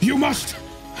 you must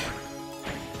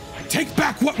take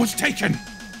back what was taken.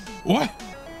 What?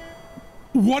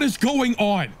 What is going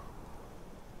on?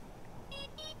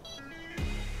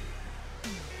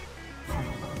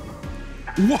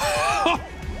 What?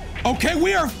 Okay,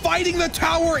 we are fighting the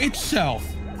tower itself.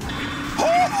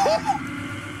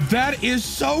 That is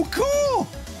so cool.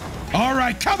 All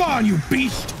right, come on, you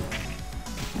beast.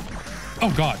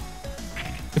 Oh, God.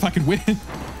 If I could win.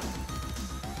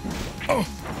 Oh.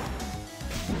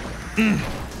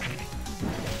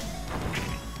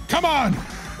 Come on.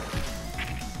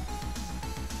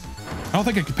 I don't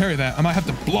think I can parry that. I might have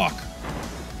to block.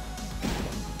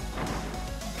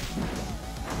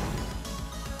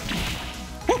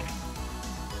 Woo.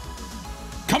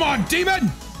 Come on,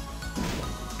 demon!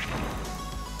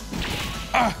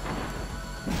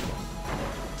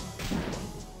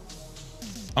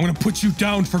 I'm gonna put you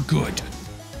down for good.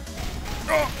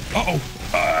 Uh-oh.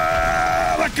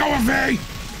 Let go of me!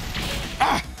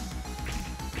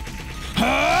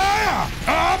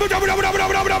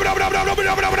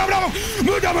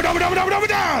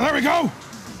 There we go.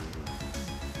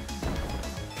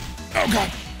 Oh,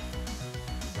 God.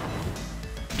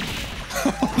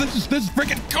 This is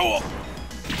freaking cool.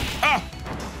 Oh.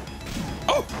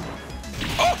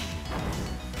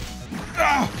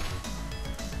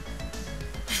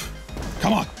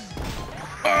 Come on.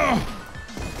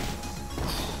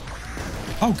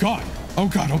 Oh, God. Oh,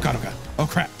 God. Oh, God. Oh, God. Oh,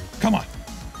 crap. Come on.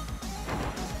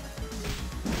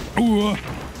 Ooh.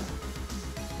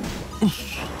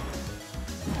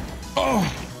 Oh.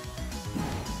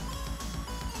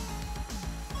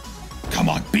 Come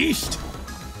on, beast.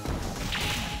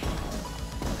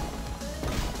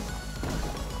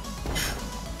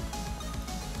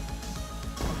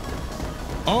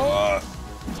 Oh.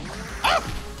 Ah.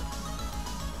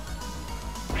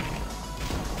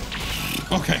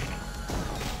 Okay.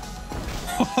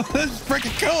 This is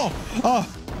freaking cool. Oh.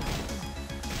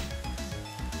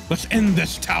 Let's end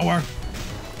this tower.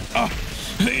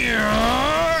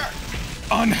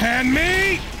 Unhand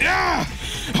me. Yeah.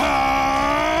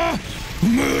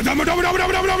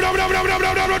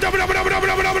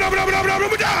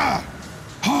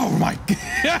 Oh my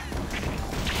God.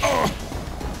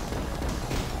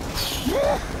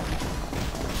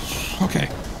 Okay.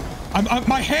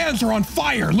 My hands are on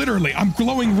fire, literally. I'm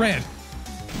glowing red.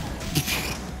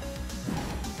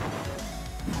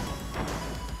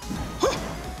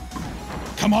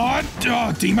 Come on,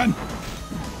 demon.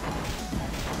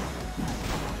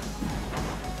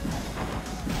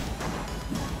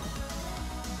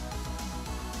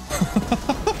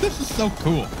 This is so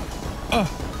cool.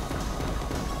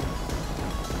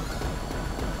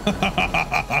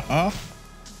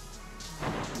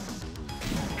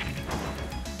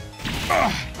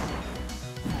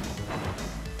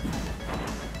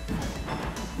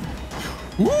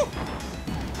 Woo!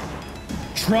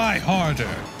 Try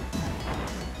harder.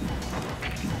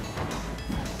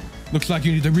 Looks like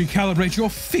you need to recalibrate your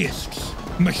fists,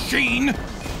 machine.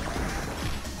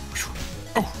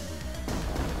 Oh.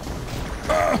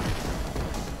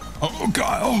 Oh,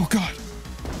 God. Oh, God.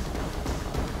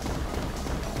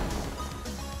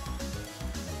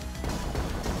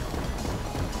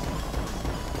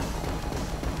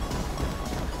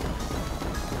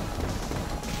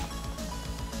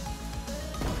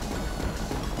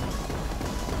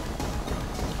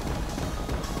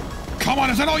 Come on,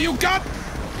 is that all you got?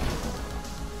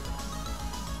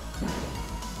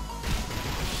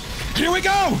 Here we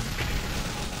go!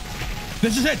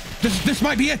 This is it! This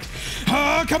might be it!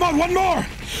 Come on, one more!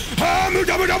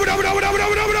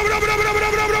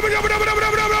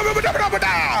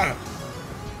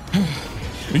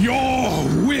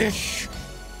 Your wish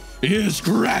is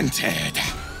granted.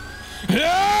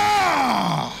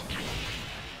 Ah!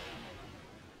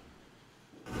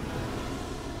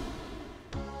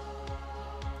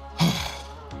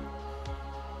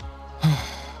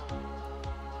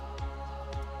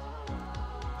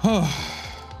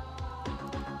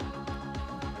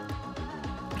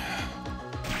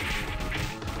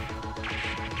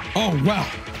 Oh, wow.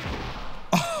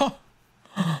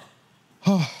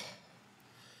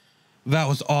 That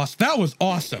was awesome. That was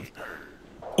awesome.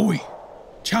 Oi,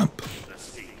 champ.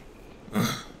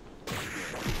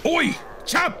 Oi,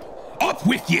 champ. Up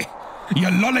with you, you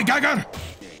lollygagger.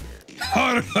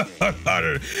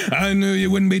 I knew you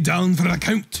wouldn't be down for the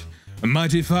count. A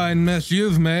mighty fine mess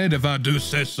you've made, if I do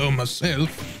say so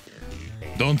myself.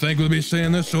 Don't think we'll be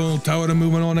seeing this old tower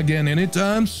moving on again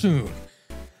anytime soon.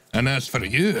 And as for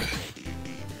you,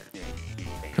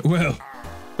 well,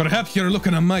 perhaps you're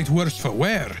looking a mite worse for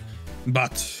wear,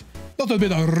 but little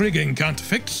bit of rigging can't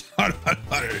fix.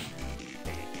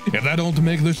 If that don't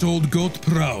make this old goat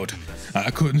proud,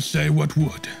 I couldn't say what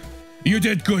would. You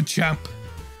did good, champ.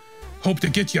 Hope to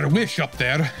get your wish up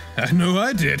there. I know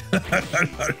I did.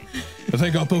 I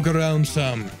think I'll poke around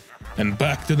some and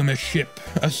back to the ship,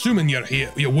 assuming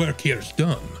your work here's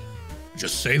done.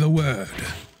 Just say the word.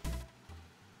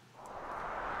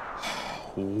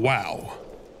 Wow.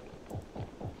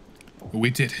 We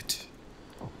did it.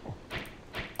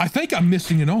 I think I'm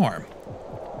missing an arm.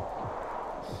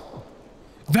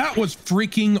 That was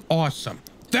freaking awesome.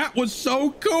 That was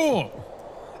so cool.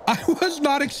 I was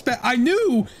not I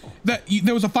knew that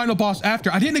there was a final boss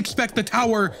after. I didn't expect the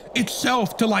tower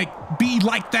itself to like be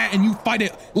like that and you fight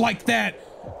it like that,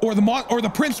 or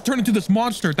the prince turn into this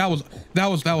monster. That was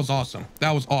awesome.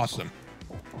 That was awesome.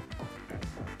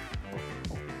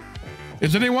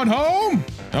 Is anyone home?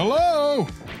 Hello?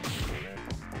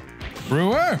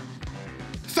 Brewer?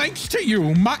 Thanks to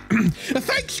you,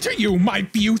 my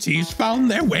beauties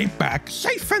found their way back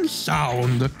safe and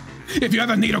sound. If you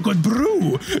ever need a good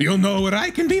brew, you'll know where I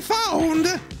can be found.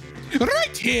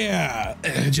 Right here,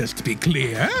 just to be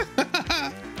clear.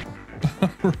 All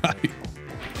right.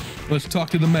 Let's talk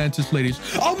to the mantis ladies.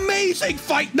 Amazing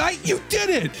fight night, you did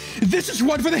it! This is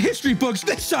one for the history books,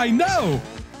 this I know.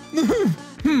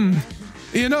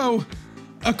 You know,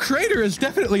 a crater is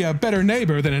definitely a better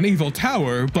neighbor than an evil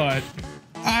tower, but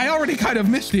I already kind of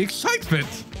missed the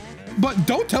excitement. But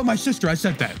don't tell my sister I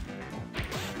said that.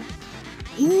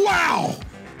 Wow!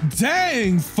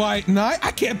 Dang, fight night.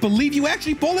 I can't believe you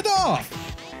actually pulled it off.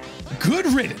 Good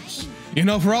riddance. You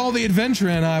know, for all the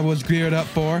adventuring I was geared up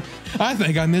for, I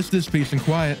think I missed this peace and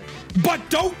quiet. But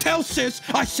don't tell sis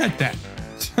I said that.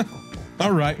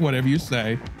 All right, whatever you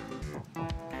say.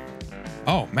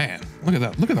 Oh, man. Look at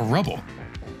that. Look at the rubble.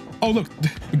 Oh, look.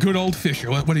 Good old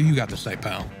Fisher. What do you got to say,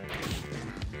 pal?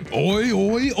 Oi,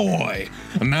 oi, oi.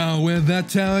 Now where'd that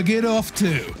tower get off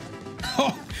to?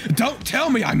 Oh, don't tell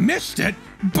me I missed it.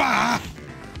 Bah!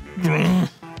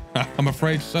 I'm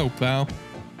afraid so, pal.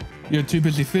 You're too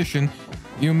busy fishing.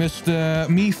 You missed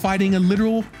me fighting a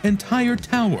literal entire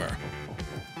tower.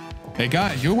 Hey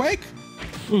guys, you awake?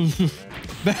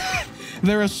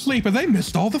 They're asleep and they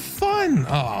missed all the fun.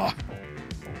 Aw.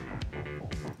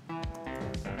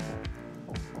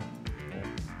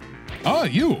 Oh,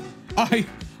 you.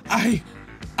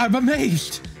 I'm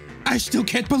amazed. I still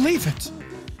can't believe it.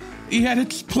 Yet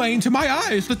it's plain to my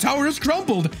eyes the tower has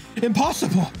crumbled.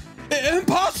 Impossible.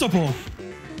 Impossible.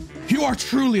 You are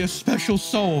truly a special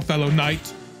soul, fellow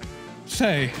knight.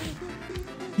 Say,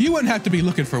 you wouldn't have to be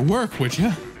looking for work, would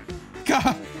you?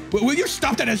 God, will you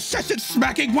stop that incessant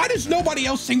smacking? Why does nobody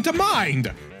else seem to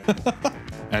mind?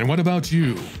 And what about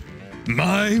you?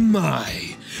 My,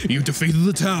 you defeated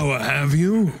the tower, have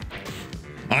you?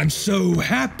 I'm so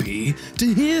happy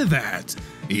to hear that.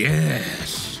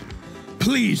 Yes.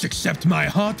 Please accept my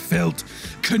heartfelt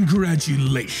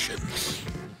congratulations.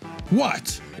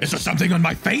 What? Is there something on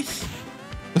my face?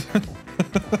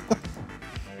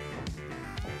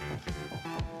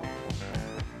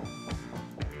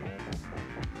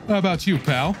 How about you,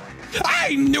 pal?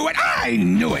 I knew it! I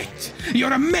knew it!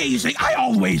 You're amazing! I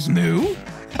always knew!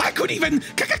 I could even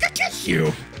kiss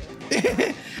you!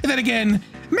 Then again,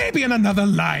 maybe in another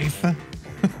life.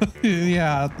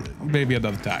 Yeah, maybe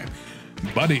another time.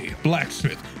 Buddy,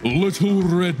 blacksmith, little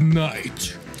red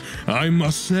knight. I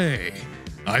must say,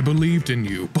 I believed in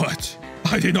you, but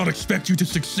I did not expect you to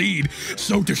succeed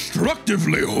so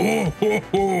destructively. Ho, ho,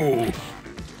 ho.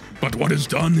 But what is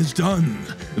done is done.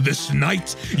 This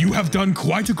night, you have done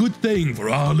quite a good thing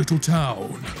for our little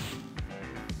town.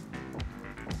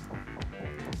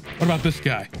 What about this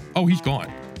guy? Oh, he's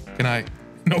gone. Can I?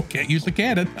 No, can't use the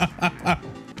cannon.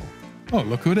 Oh,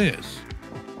 look who it is.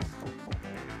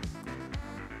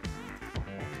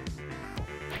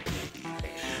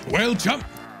 Well, chump,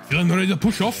 feeling ready to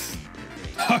push off?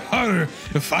 Ha ha,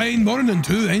 a fine morning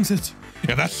too, ain't it?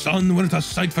 If that sun weren't a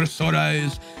sight for sore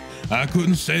eyes, I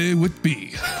couldn't say would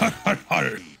be. Ha ha ha.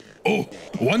 Oh,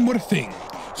 one more thing.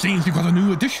 Seems you've got a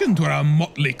new addition to our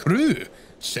motley crew.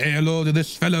 Say hello to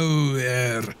this fellow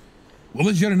here. What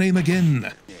was your name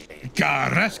again?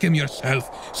 Gar, ask him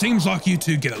yourself. Seems like you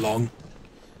two get along.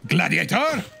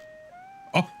 Gladiator?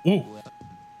 Oh, whoa.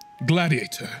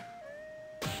 Gladiator.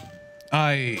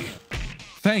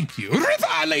 Thank you.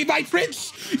 Rivale, my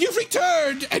prince! You've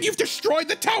returned, and you've destroyed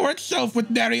the tower itself with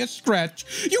nary a scratch.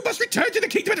 You must return to the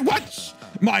kingdom at once!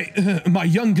 My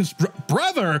youngest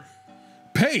brother,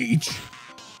 Page.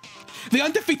 The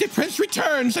undefeated prince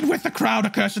returns, and with the crown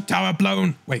accursed tower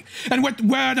blown. Wait, and with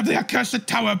word of the accursed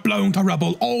tower blown to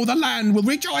rubble, all the land will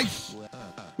rejoice.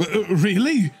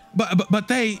 Really? But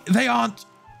they aren't.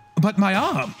 But my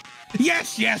arm.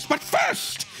 Yes, but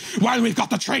first, while we've got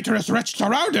the traitorous wretch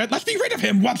surrounded, let's be rid of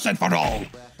him once and for all.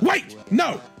 Wait,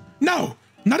 no, none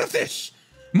of this.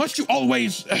 Must you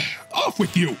always, off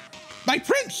with you. My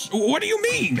prince, what do you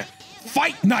mean?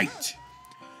 Fight night.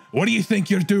 What do you think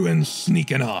you're doing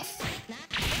sneaking off?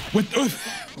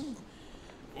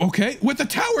 Okay, with the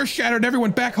tower shattered,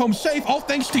 everyone back home safe, all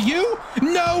thanks to you?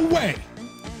 No way.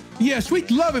 Yes, we'd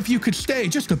love if you could stay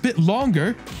just a bit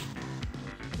longer.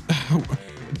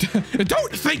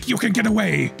 Don't think you can get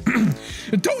away.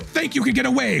 Don't think you can get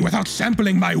away without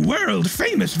sampling my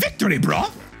world-famous victory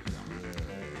broth.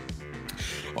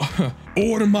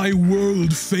 Or my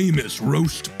world-famous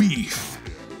roast beef.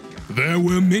 There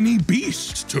were many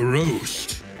beasts to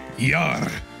roast. Yar,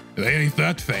 they ain't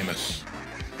that famous.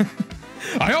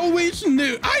 I always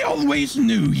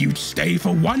knew you'd stay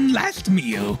for one last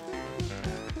meal.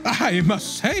 I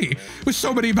must say, with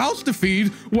so many mouths to feed,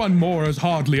 one more is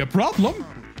hardly a problem.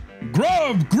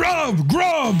 Grub!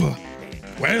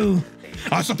 Well,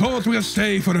 I suppose we'll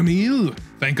stay for a meal.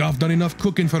 Think I've done enough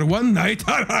cooking for one night.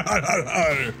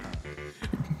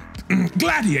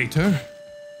 Gladiator.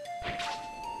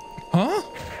 Huh?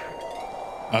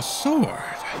 A sword.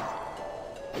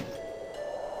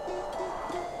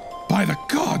 By the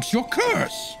gods, your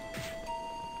curse.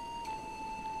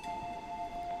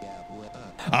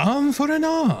 Arm for an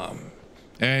arm.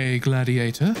 Eh,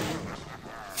 gladiator?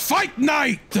 Fight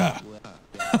night!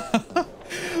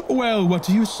 Well, what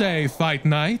do you say, fight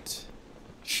night?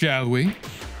 Shall we?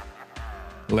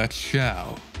 Let's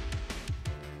shall.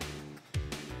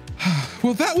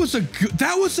 Well, that was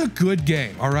a good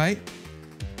game, all right?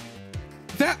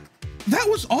 That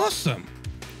was awesome.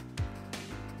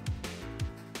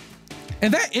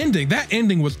 And that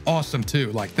ending was awesome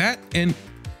too. Like that, and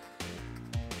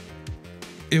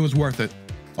it was worth it.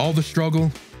 All the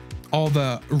struggle, all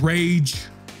the rage,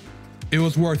 it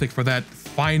was worth it for that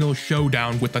final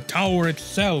showdown with the tower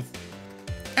itself.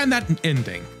 And that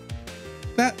ending.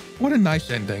 What a nice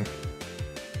ending.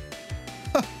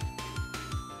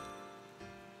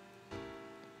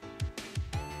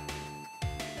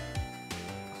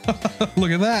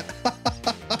 Look at that.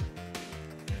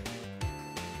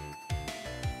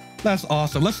 That's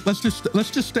awesome. Let's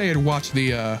just stay and watch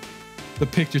the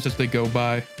pictures as they go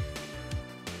by.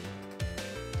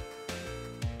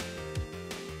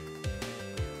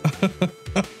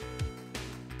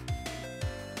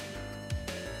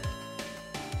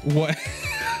 What?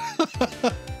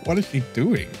 What is she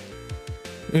doing?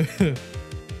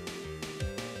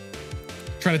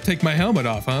 Trying to take my helmet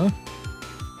off, huh?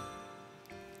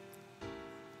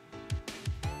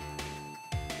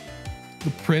 The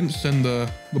prince and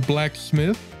the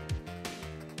blacksmith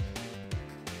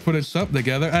put us up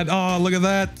together, and oh, look at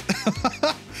that.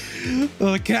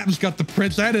 The captain's got the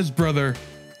prince and his brother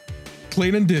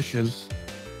cleaning dishes.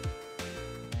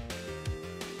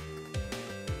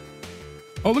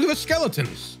 Oh, look at the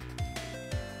skeletons.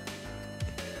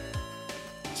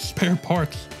 Spare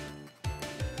parts.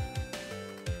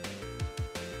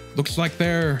 Looks like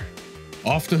they're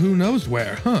off to who knows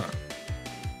where, huh?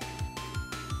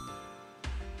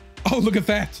 Oh, look at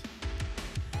that.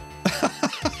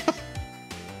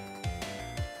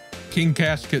 King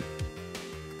Casket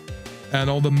and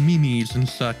all the memes and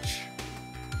such.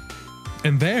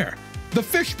 And there, the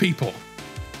fish people.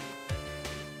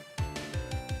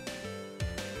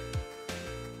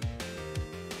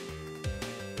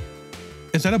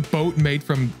 Is that a boat made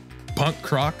from punk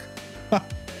croc?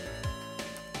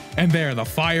 And there, the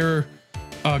fire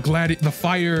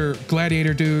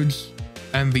gladiator dudes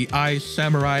and the ice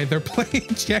samurai, they're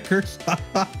playing checkers.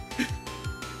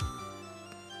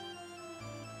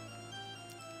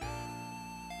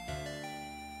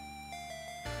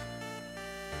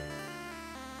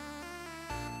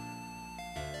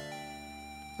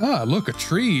 Ah, look, a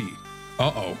tree.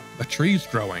 Uh-oh, a tree's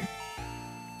growing.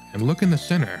 And look in the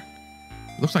center.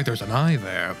 Looks like there's an eye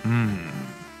there.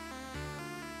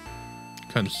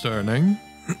 Concerning.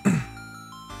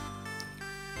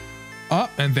 Ah,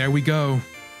 and there we go.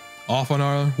 Off on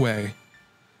our way.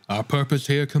 Our purpose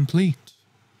here complete.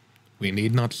 We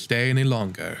need not stay any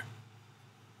longer.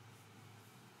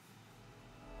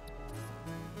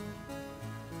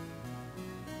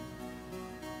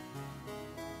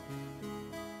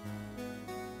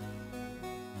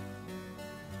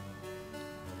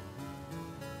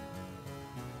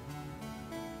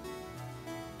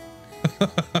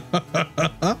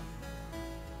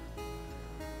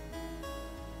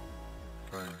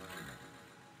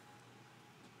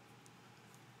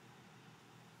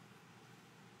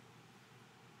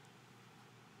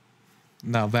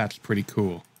 Now that's pretty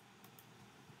cool.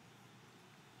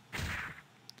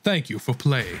 Thank you for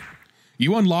playing.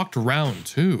 You unlocked round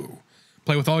 2.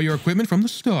 Play with all your equipment from the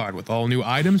start with all new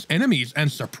items, enemies, and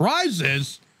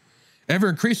surprises.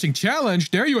 Ever-increasing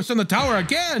challenge. Dare you ascend the tower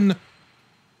again?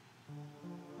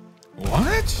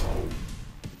 What?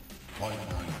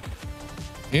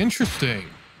 Interesting.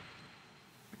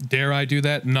 Dare I do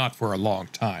that? Not for a long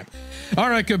time. All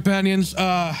right, companions.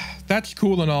 That's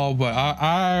cool and all, but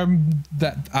I'm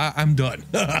done.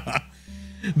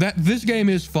 This game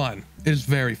is fun. It is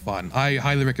very fun. I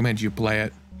highly recommend you play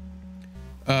it.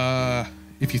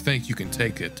 If you think you can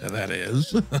take it, that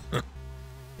is.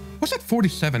 What's that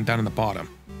 47 down in the bottom?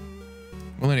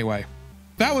 Well, anyway,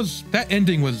 that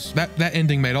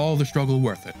ending made all the struggle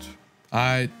worth it.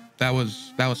 That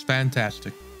was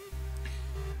fantastic.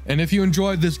 And if you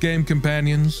enjoyed this game,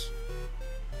 companions,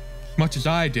 as much as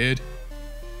I did,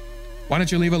 why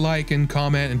don't you leave a like and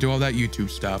comment and do all that YouTube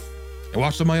stuff and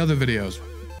watch some of my other videos.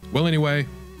 Well, anyway,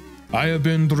 I have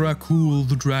been Dracul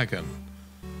the Dragon,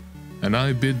 and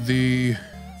I bid thee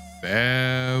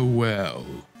farewell.